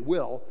 because they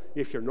will.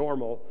 If you're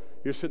normal,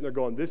 you're sitting there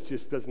going, this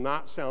just does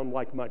not sound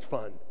like much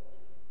fun.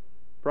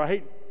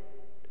 Right?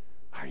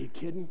 Are you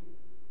kidding?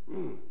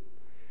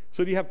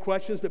 So do you have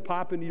questions that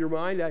pop into your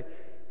mind?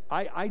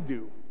 I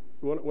do.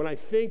 When I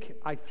think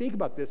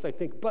about this, I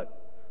think,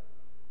 but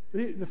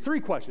the three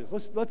questions.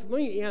 Let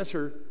me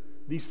answer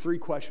these three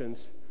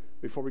questions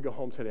before we go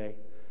home today.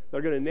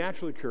 They're going to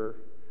naturally occur.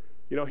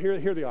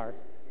 Here they are.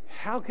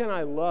 How can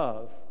I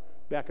love?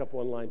 Back up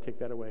one line. Take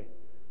that away.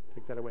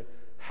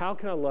 How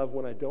can I love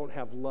when I don't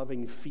have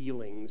loving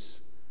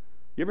feelings?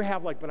 You ever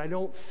have but I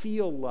don't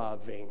feel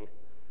loving?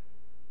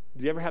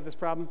 Do you ever have this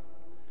problem?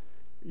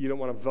 You don't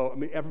want to vote. I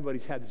mean,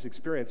 everybody's had this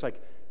experience.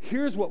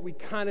 Here's what we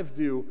kind of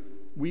do.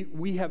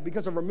 We have,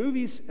 because of our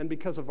movies and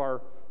because of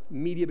our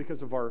media,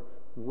 because of our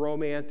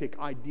romantic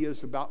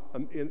ideas about,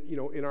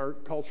 in our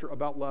culture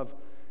about love,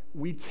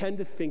 we tend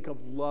to think of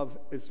love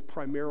as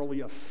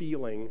primarily a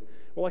feeling.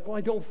 We're like, well,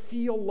 I don't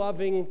feel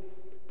loving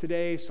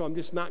today, so I'm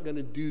just not going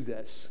to do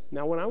this.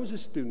 Now, when I was a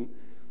student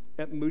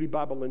at Moody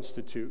Bible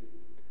Institute,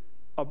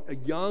 a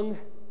young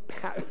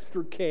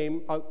pastor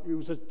came, he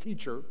was a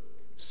teacher,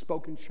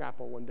 spoke in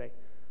chapel one day.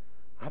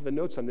 I have the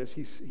notes on this.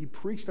 He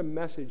preached a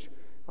message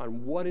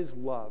on what is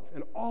love.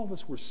 And all of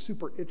us were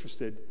super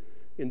interested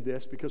in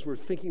this because we were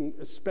thinking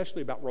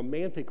especially about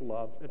romantic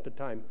love at the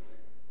time.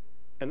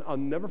 And I'll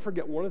never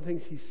forget, one of the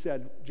things he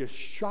said just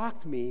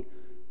shocked me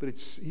But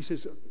he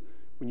says,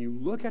 when you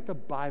look at the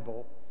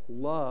Bible,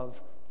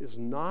 love is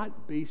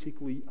not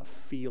basically a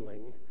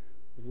feeling.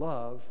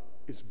 Love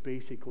is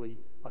basically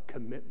a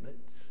commitment.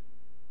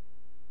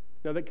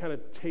 Now that kind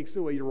of takes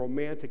away your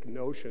romantic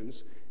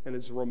notions, and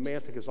as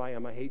romantic as I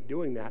am, I hate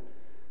doing that.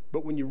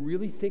 But when you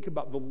really think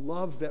about the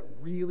love that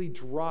really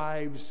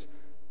drives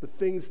the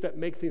things that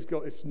make things go,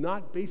 it's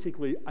not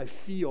basically, I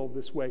feel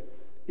this way.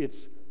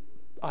 It's,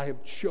 I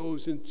have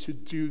chosen to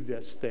do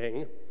this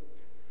thing.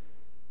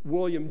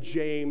 William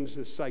James,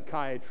 a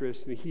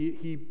psychiatrist, and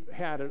he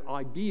had an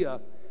idea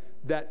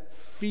that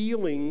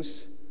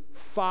feelings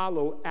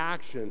follow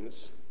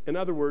actions. In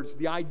other words,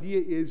 the idea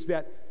is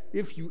that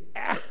if you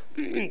act,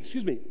 if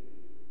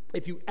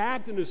you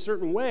act in a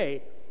certain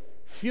way,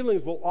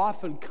 feelings will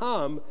often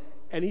come.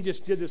 And he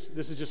just did this.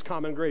 This is just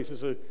common grace.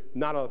 This is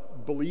not a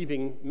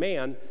believing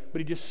man, but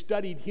he just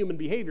studied human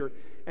behavior.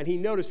 And he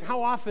noticed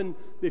how often,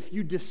 if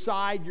you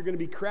decide you're going to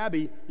be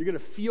crabby, you're going to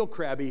feel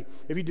crabby.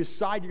 If you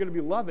decide you're going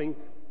to be loving,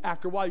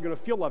 after a while you're going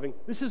to feel loving.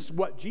 This is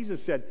what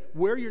Jesus said.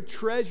 Where your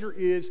treasure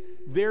is,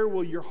 there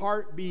will your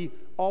heart be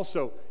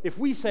also. If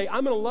we say,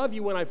 I'm going to love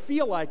you when I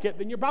feel like it,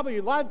 then you're probably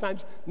a lot of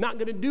times not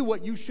going to do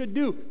what you should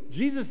do.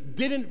 Jesus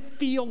didn't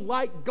feel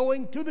like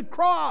going to the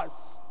cross.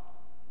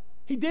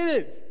 He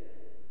didn't.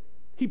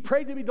 He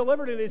prayed to be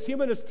delivered in his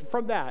humanness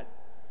from that.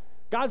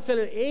 God sent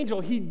an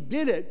angel. He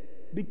did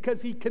it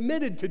because he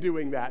committed to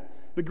doing that.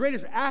 The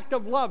greatest act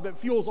of love that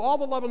fuels all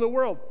the love in the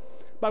world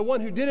by one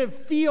who didn't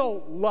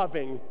feel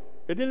loving.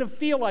 It didn't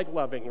feel like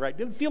loving, right?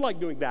 Didn't feel like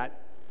doing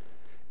that.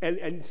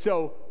 And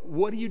so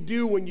what do you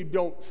do when you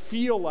don't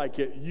feel like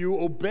it? You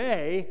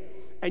obey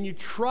and you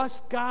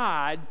trust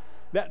God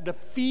that the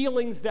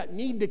feelings that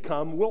need to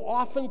come will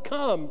often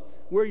come.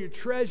 Where your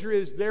treasure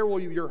is, there will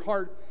your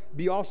heart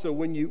be also.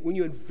 When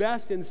you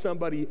invest in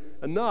somebody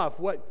enough,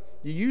 what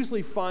you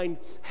usually find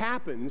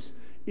happens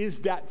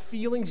is that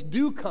feelings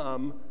do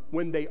come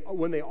when they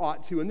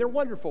ought to, and they're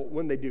wonderful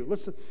when they do.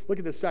 Let's look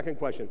at the second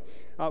question.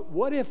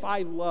 What if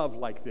I love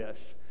like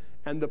this,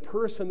 and the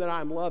person that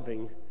I'm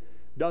loving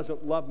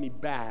doesn't love me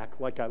back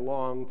like I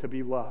long to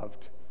be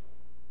loved?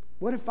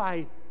 What if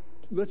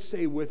let's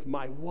say with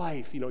my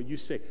wife, you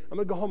say, I'm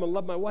going to go home and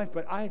love my wife,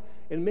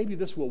 and maybe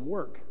this will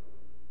work.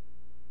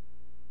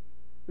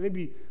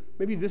 Maybe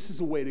this is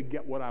a way to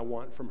get what I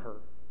want from her.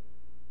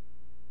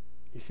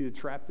 You see the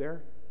trap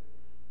there?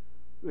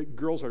 The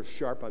girls are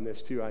sharp on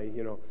this too.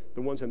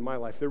 The ones in my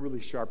life, they're really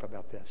sharp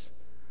about this.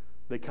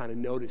 They kind of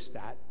notice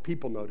that.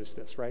 People notice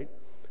this, right?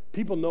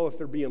 People know if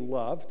they're being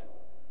loved,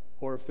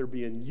 or if they're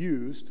being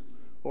used,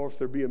 or if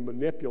they're being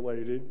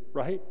manipulated,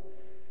 right?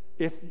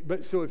 If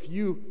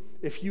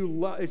you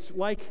love, it's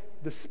like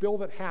the spill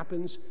that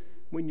happens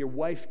when your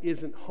wife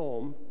isn't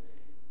home.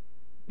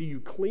 Do you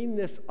clean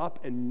this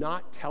up and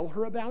not tell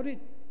her about it?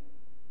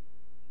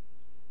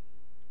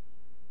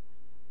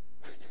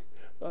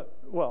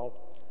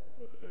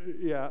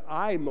 Yeah,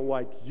 I'm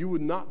like, you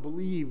would not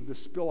believe the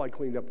spill I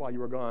cleaned up while you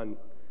were gone.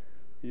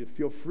 You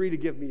feel free to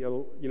give me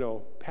a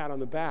pat on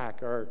the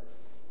back, or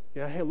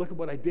hey, look at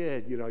what I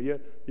did. You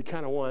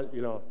kind of want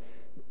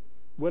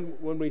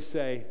when we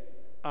say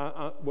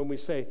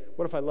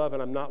what if I love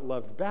and I'm not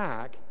loved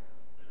back,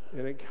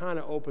 and it kind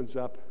of opens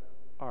us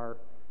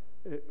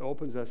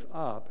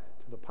up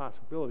to the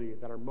possibility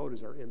that our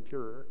motives are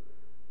impure.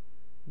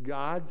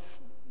 God's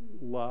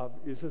love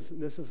this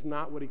is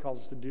not what he calls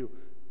us to do.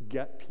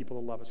 Get people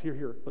to love us.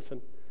 Here,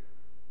 listen.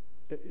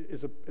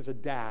 As a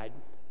dad,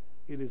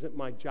 it isn't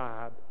my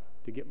job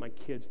to get my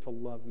kids to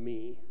love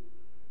me.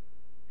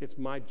 It's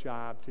my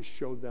job to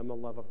show them the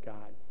love of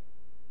God.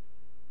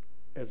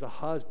 As a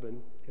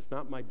husband, it's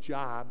not my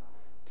job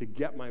to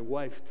get my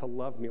wife to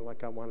love me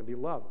like I want to be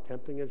loved,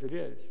 tempting as it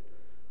is.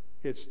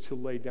 It's to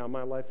lay down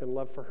my life in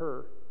love for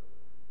her.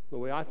 The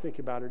way I think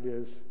about it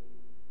is,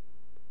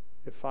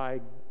 if I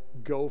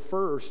go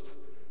first,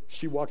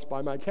 she walks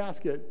by my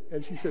casket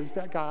and she says,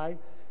 that guy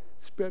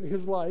spent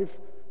his life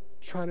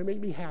trying to make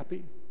me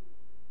happy.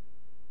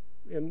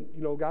 And,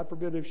 God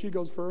forbid, if she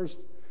goes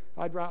first,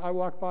 I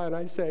walk by and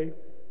I say,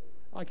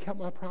 I kept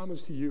my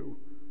promise to you.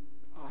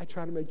 I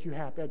try to make you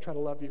happy. I try to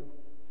love you.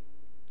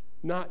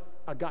 Not,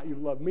 I got you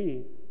to love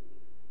me,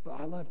 but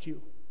I loved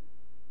you.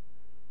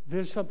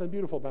 There's something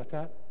beautiful about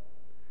that.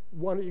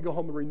 Why don't you go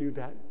home and renew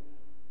that?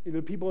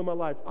 The people in my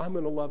life, I'm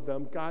going to love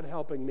them, God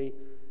helping me,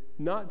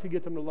 not to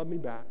get them to love me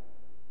back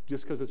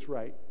just because it's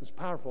right. It's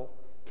powerful.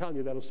 I'm telling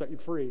you, that'll set you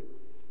free.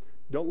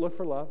 Don't look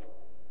for love.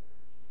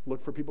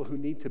 Look for people who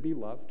need to be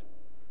loved.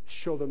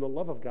 Show them the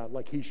love of God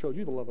like he showed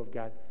you the love of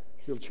God.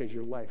 It'll change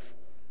your life.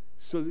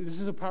 So this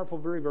is a powerful,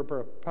 very, very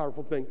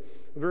powerful thing,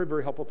 a very,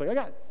 very helpful thing. I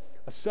got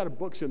a set of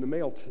books in the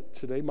mail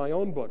today, my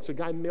own books. A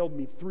guy mailed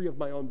me 3 of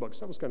my own books.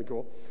 That was kind of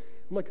cool.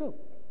 I'm like, oh.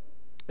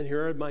 And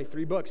here are my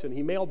 3 books, and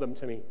he mailed them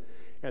to me.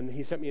 And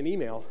he sent me an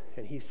email,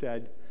 and he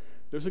said,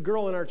 there's a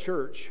girl in our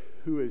church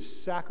who is a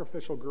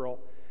sacrificial girl,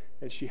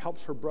 and she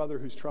helps her brother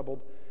who's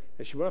troubled,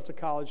 and she went off to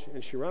college,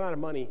 and she ran out of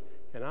money,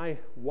 and I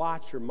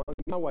watched her,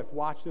 my wife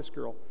watched this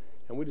girl,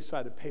 and we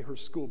decided to pay her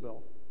school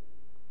bill.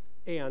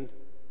 And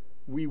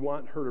we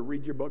want her to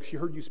read your book. She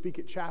heard you speak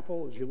at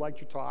chapel. She liked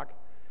your talk.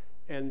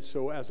 And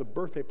so as a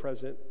birthday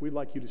present, we'd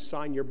like you to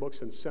sign your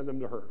books and send them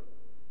to her.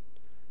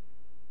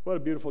 What a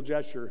beautiful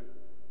gesture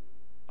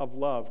of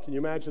love. Can you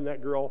imagine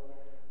that girl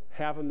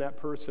having that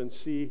person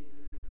see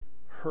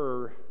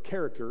her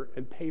character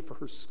and pay for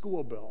her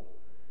school bill?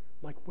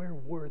 Like, where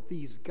were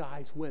these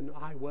guys when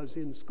I was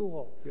in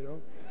school, you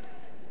know?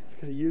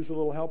 Could have used a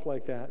little help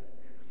like that.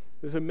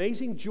 There's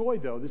amazing joy,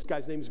 though. This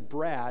guy's name's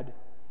Brad,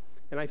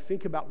 and I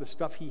think about the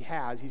stuff he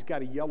has. He's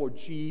got a yellow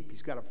Jeep.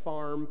 He's got a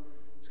farm.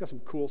 He's got some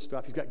cool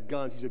stuff. He's got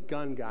guns. He's a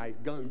gun guy.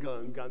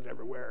 Guns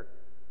everywhere.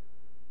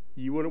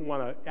 You wouldn't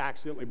want to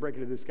accidentally break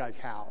into this guy's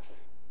house.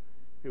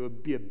 It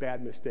would be a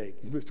bad mistake.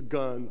 He's Mr.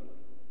 Gun.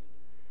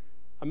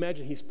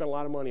 Imagine he spent a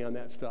lot of money on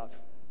that stuff.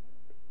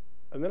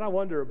 And then I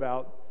wonder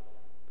about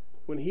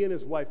when he and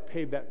his wife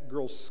paid that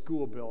girl's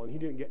school bill and he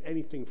didn't get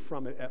anything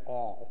from it at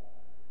all.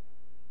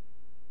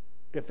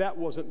 If that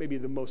wasn't maybe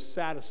the most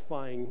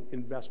satisfying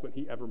investment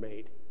he ever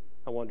made,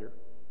 I wonder.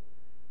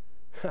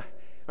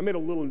 I made a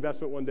little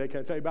investment one day.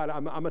 Can I tell you about it?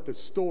 I'm at the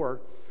store,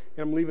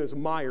 and I'm leaving as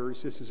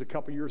Myers. This is a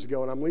couple years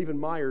ago, and I'm leaving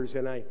Myers,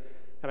 and I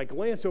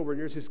glance over,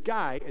 and there's this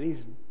guy, and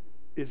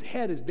his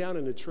head is down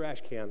in a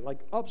trash can, like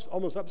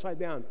almost upside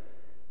down.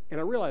 And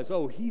I realized,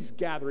 he's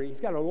got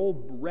an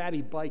old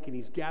ratty bike, and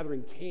he's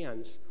gathering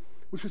cans,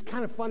 which was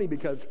kind of funny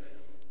because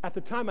at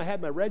the time I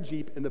had my red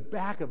Jeep, and the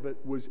back of it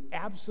was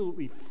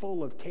absolutely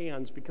full of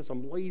cans because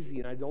I'm lazy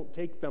and I don't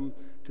take them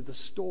to the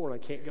store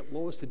and I can't get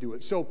Lois to do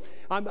it. So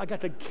I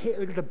got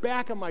the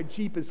back of my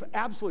Jeep is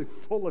absolutely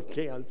full of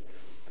cans.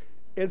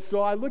 And so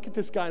I look at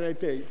this guy and I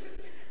think,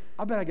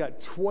 I bet I got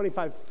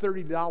 $25,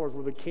 $30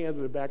 worth of cans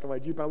in the back of my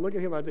Jeep. And I look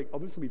at him and I think,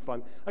 this will be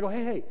fun. I go,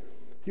 hey.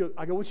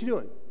 I go, what you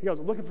doing? He goes,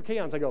 I'm looking for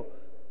cans. I go,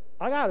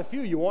 I got a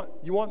few. You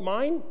want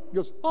mine? He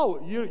goes,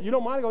 you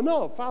don't mind? I go,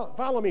 no,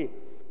 follow me.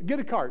 Get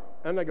a cart.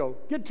 And I go,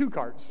 get 2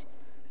 carts.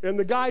 And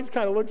the guy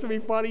kind of looks at me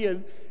funny,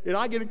 and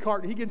I get a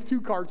cart, and he gets 2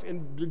 carts,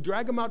 and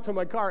drag them out to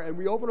my car, and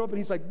we open it up, and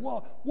he's like,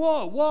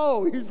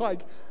 whoa. He's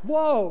like,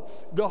 whoa.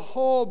 The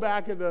whole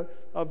back of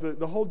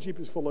the whole Jeep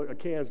is full of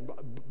cans,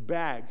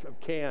 bags of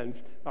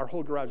cans. Our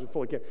whole garage is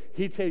full of cans.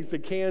 He takes the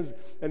cans,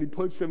 and he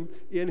puts them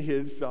in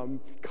his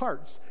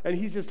carts. And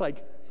he's just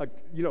like a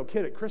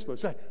kid at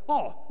Christmas. Like,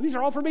 these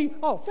are all for me?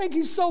 Thank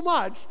you so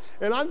much.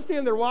 And I'm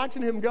standing there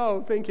watching him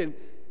go, thinking,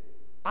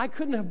 I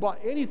couldn't have bought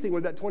anything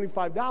with that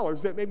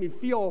 $25 that made me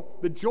feel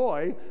the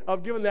joy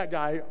of giving that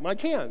guy my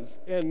cans.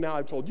 And now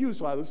I've told you,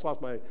 so I just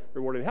lost my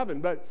reward in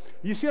heaven. But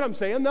you see what I'm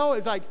saying, though?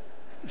 It's like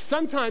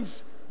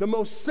sometimes the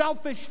most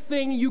selfish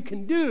thing you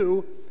can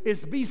do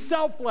is be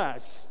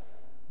selfless.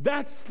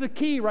 That's the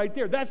key right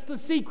there. That's the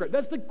secret.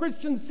 That's the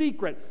Christian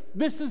secret.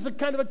 This is a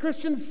kind of a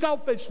Christian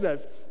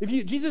selfishness.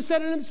 Jesus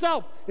said it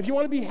himself. If you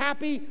want to be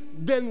happy,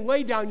 then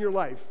lay down your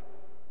life.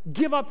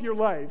 Give up your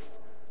life.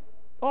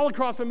 All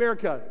across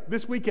America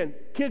this weekend,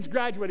 kids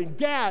graduating,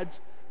 dads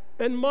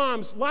and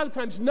moms, a lot of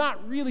times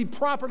not really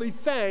properly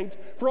thanked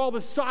for all the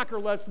soccer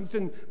lessons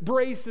and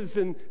braces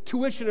and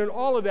tuition and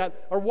all of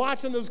that, are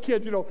watching those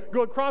kids,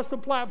 go across the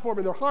platform,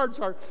 and their hearts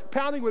are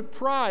pounding with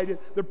pride. And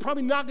they're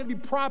probably not going to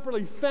be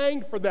properly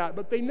thanked for that,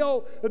 but they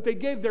know that they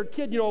gave their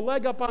kid, a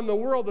leg up on the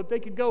world, that they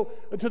could go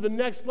to the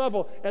next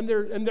level, and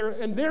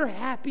they're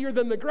happier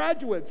than the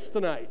graduates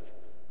tonight.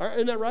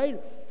 Isn't that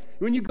right?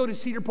 When you go to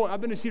Cedar Point, I've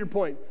been to Cedar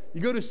Point.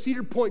 You go to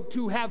Cedar Point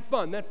to have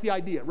fun. That's the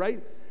idea,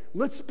 right?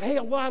 Let's pay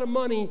a lot of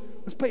money.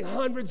 Let's pay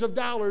hundreds of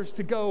dollars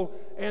to go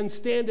and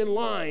stand in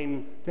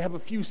line to have a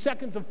few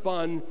seconds of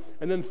fun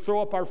and then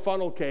throw up our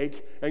funnel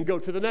cake and go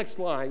to the next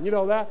line.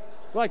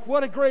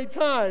 What a great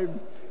time.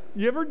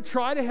 You ever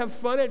try to have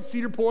fun at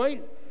Cedar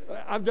Point?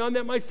 I've done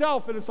that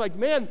myself, and it's like,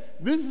 man,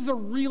 this is a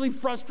really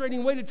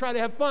frustrating way to try to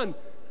have fun.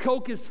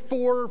 Coke is $4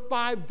 or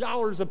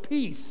 $5 a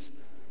piece.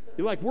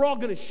 You're like, we're all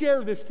going to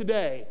share this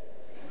today.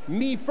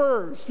 Me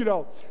first,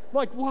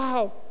 like,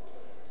 wow.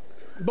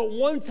 But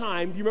one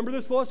time, do you remember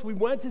this, Lois? We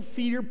went to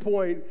Cedar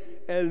Point,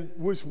 and it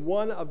was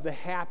one of the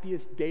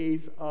happiest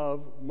days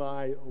of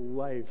my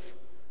life.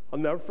 I'll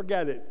never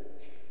forget it.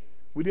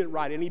 We didn't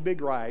ride any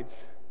big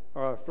rides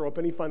or throw up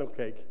any funnel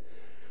cake.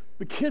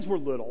 The kids were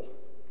little.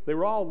 They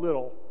were all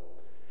little.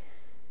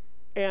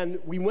 And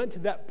we went to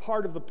that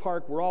part of the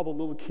park where all the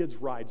little kids'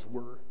 rides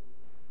were.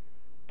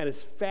 And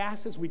as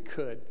fast as we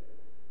could,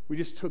 we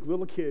just took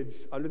little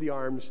kids under the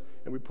arms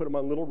and we put them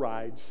on little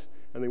rides,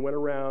 and they went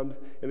around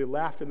and they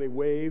laughed and they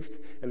waved,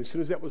 and as soon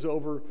as that was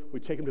over,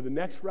 we'd take them to the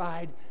next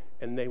ride,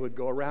 and they would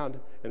go around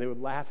and they would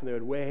laugh and they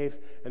would wave,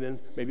 and then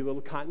maybe a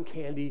little cotton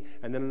candy,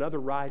 and then another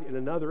ride and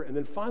another, and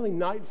then finally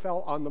night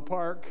fell on the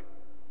park,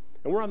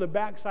 and we're on the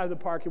back side of the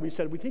park, and we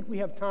said, we think we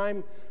have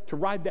time to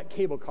ride that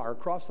cable car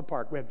across the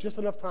park. We have just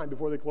enough time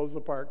before they close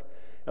the park.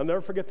 I'll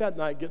never forget that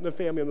night, getting the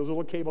family on those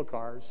little cable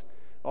cars,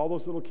 all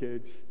those little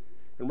kids,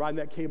 and riding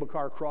that cable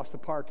car across the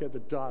park at the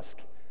dusk.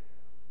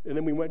 And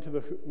then we went to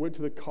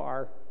the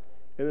car,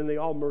 and then they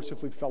all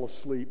mercifully fell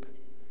asleep.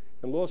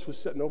 And Lois was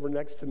sitting over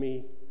next to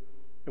me,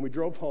 and we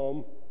drove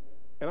home,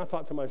 and I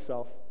thought to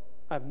myself,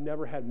 I've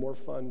never had more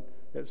fun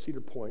at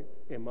Cedar Point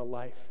in my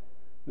life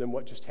than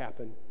what just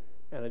happened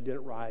and I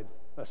didn't ride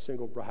a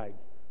single ride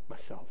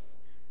myself.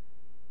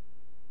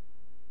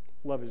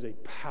 Love is a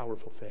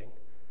powerful thing.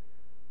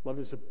 Love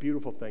is a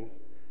beautiful thing.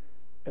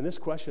 And this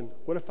question,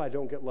 what if I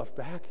don't get love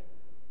back?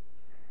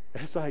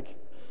 It's like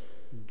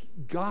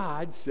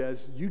God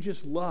says you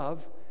just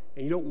love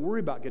and you don't worry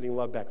about getting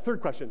love back.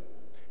 Third question,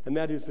 and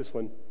that is this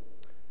one.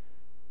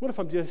 What if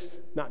I'm just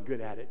not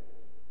good at it?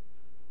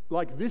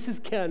 Like this is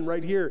Ken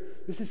right here.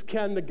 This is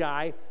Ken, the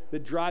guy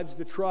that drives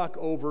the truck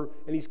over,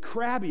 and he's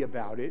crabby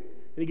about it,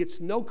 and he gets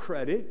no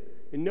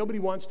credit, and nobody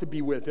wants to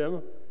be with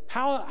him.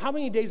 How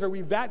many days are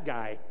we that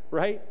guy,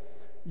 right?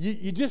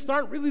 You just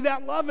aren't really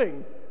that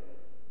loving.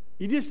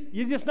 You're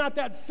just not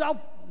that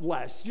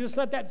selfless. You're just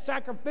not that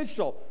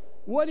sacrificial.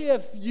 What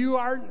if you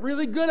aren't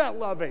really good at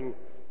loving?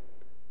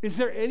 Is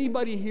there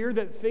anybody here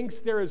that thinks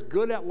they're as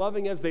good at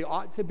loving as they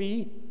ought to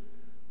be?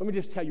 Let me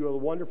just tell you a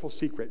wonderful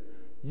secret.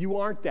 You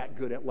aren't that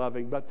good at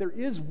loving, but there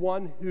is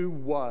one who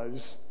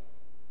was.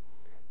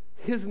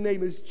 His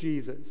name is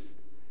Jesus.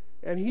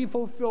 And he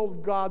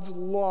fulfilled God's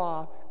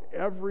law,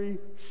 every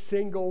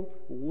single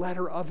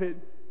letter of it,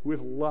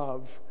 with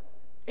love.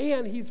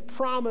 And he's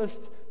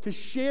promised to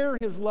share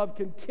his love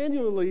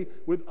continually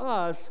with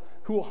us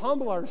who will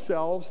humble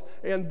ourselves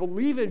and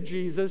believe in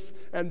Jesus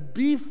and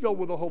be filled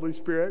with the Holy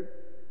Spirit.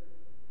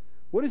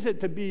 What is it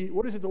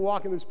to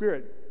walk in the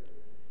Spirit?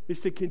 It's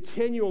to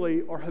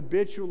continually or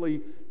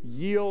habitually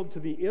yield to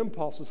the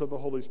impulses of the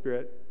Holy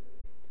Spirit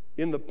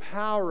in the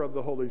power of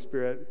the Holy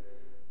Spirit,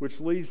 which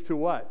leads to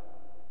what?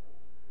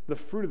 The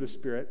fruit of the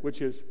Spirit,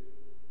 which is,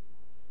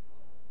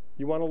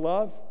 you want to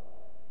love?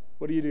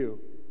 What do?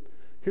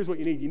 Here's what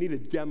you need. You need a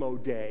demo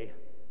day.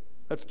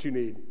 That's what you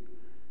need.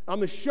 On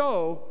the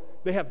show,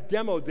 they have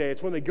demo day.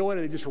 It's when they go in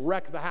and they just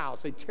wreck the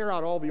house. They tear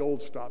out all the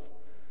old stuff.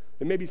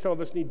 And maybe some of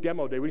us need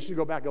demo day. We should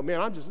go back and go,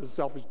 man, I'm just a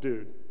selfish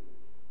dude.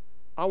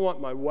 I want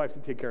my wife to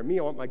take care of me.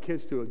 I want my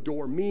kids to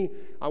adore me.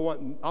 I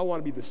want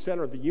to be the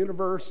center of the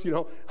universe.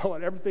 I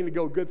want everything to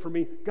go good for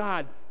me.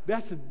 God,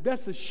 that's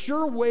a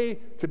sure way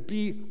to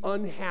be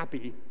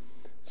unhappy.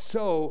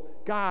 So,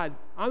 God,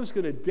 I'm just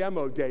going to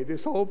demo day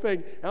this whole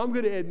thing, and I'm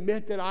going to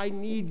admit that I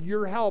need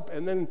your help.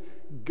 And then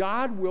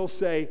God will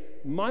say,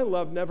 my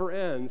love never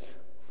ends.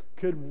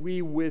 Could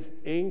we with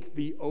ink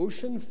the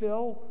ocean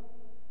fill?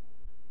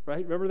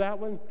 Right? Remember that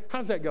one? How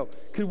does that go?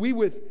 Could we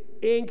with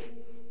ink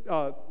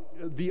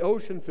the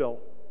ocean fill?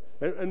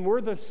 And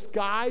were the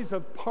skies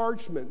of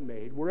parchment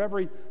made? Were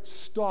every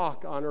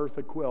stalk on earth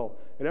a quill,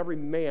 and every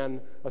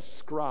man a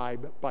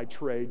scribe by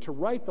trade? To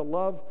write the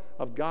love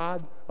of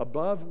God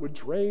above would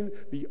drain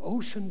the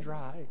ocean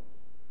dry.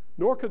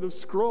 Nor could the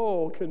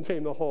scroll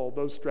contain the whole,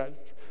 though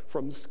stretched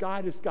from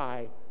sky to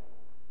sky.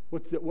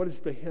 What is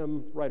the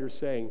hymn writer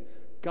saying?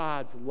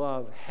 God's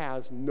love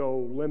has no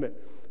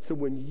limit. So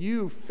when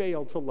you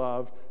fail to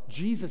love,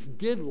 Jesus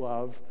did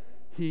love.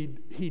 He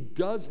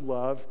does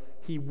love.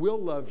 He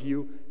will love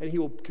you, and he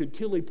will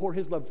continually pour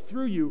his love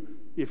through you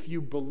if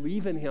you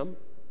believe in him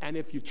and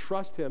if you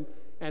trust him,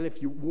 and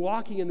if you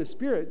walking in the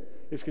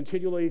Spirit is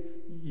continually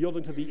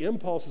yielding to the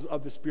impulses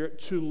of the Spirit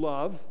to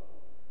love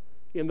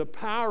in the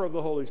power of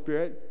the Holy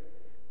Spirit,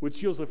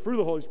 which yields the fruit of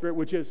the Holy Spirit,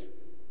 which is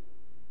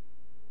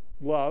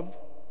love.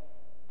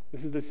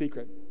 This is the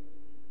secret.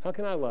 How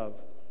can I love?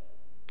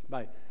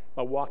 By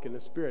walking in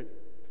the Spirit.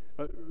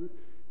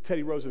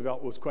 Teddy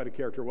Roosevelt was quite a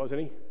character,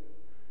 wasn't he?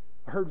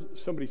 I heard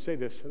somebody say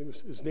this. I think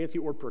it was Nancy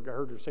Ortberg. I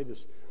heard her say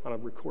this on a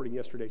recording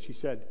yesterday. She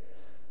said,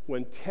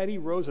 when Teddy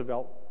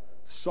Roosevelt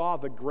saw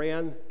the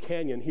Grand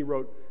Canyon, he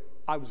wrote,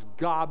 I was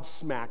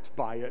gobsmacked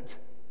by it.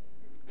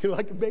 He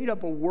made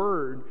up a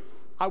word.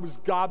 I was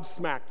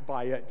gobsmacked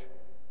by it.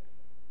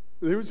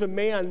 There was a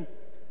man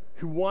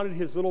who wanted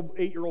his little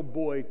 8-year-old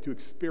boy to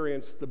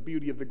experience the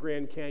beauty of the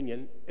Grand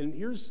Canyon. And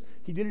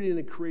he did it in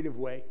a creative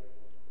way.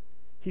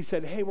 He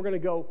said, hey, we're going to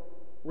go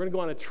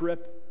on a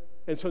trip.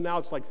 And so now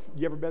it's like,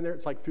 you ever been there?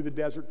 It's like through the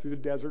desert, through the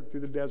desert,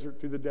 through the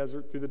desert, through the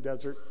desert, through the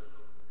desert.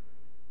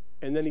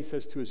 And then he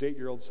says to his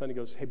 8-year-old son, he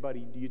goes, hey, buddy,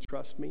 do you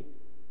trust me?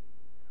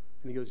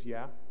 And he goes,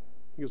 yeah.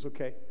 He goes,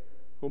 okay,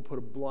 I'm going to put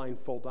a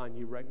blindfold on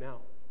you right now.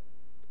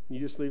 And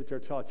you just leave it there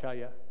till I tell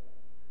you.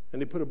 And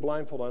they put a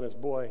blindfold on his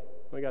boy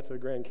when he got to the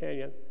Grand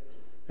Canyon.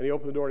 And he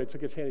opened the door and he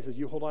took his hand. He says,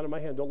 you hold on to my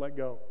hand, don't let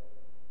go.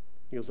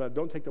 He goes,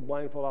 don't take the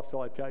blindfold off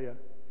till I tell you. And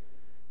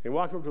he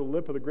walked over to the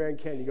lip of the Grand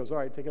Canyon. He goes, all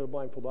right, take the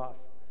blindfold off.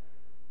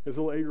 His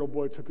little 8-year-old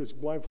boy took his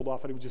blindfold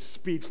off, and he was just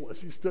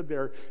speechless. He stood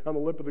there on the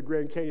lip of the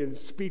Grand Canyon,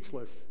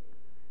 speechless.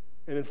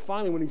 And then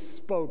finally, when he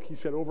spoke, he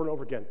said over and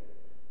over again,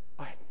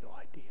 I had no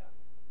idea.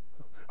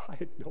 I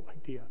had no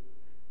idea.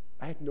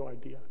 I had no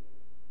idea.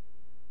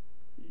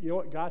 You know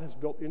what God has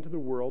built into the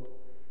world?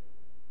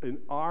 In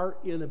our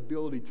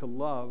inability to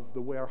love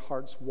the way our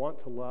hearts want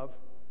to love,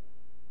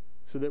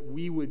 so that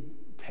we would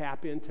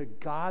tap into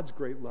God's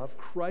great love,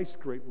 Christ's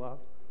great love.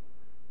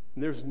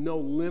 And there's no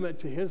limit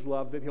to his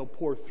love that he'll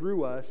pour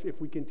through us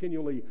if we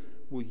continually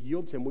will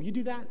yield to him. Will you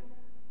do that?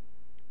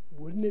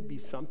 Wouldn't it be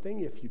something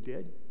if you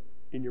did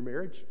in your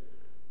marriage,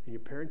 in your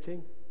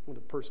parenting, with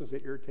the persons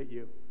that irritate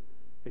you?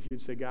 If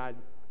you'd say, God,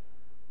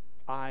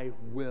 I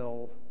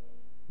will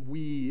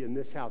we in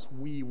this house,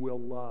 we will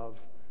love.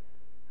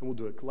 And we'll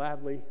do it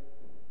gladly,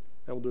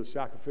 and we'll do it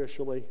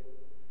sacrificially,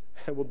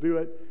 and we'll do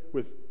it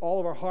with all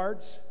of our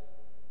hearts,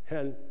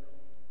 and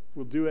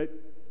we'll do it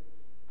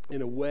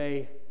in a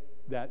way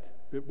that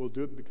we'll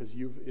do it because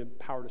you've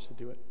empowered us to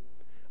do it.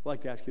 I'd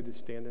like to ask you to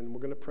stand, and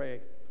we're going to pray.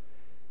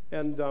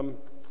 And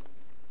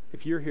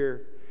if you're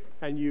here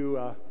and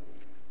you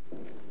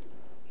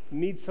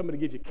need somebody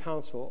to give you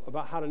counsel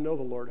about how to know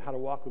the Lord, how to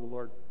walk with the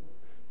Lord,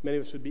 many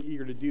of us would be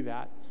eager to do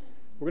that.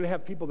 We're going to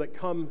have people that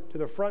come to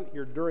the front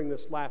here during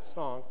this last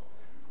song.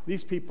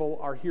 These people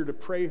are here to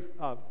pray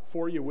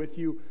for you, with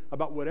you,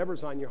 about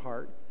whatever's on your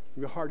heart. If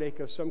you have a heartache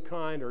of some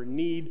kind or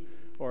need,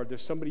 or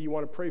there's somebody you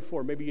want to pray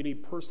for, maybe you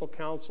need personal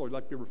counsel or you'd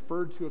like to be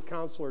referred to a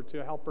counselor,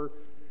 to a helper,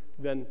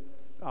 then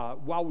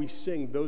while we sing, those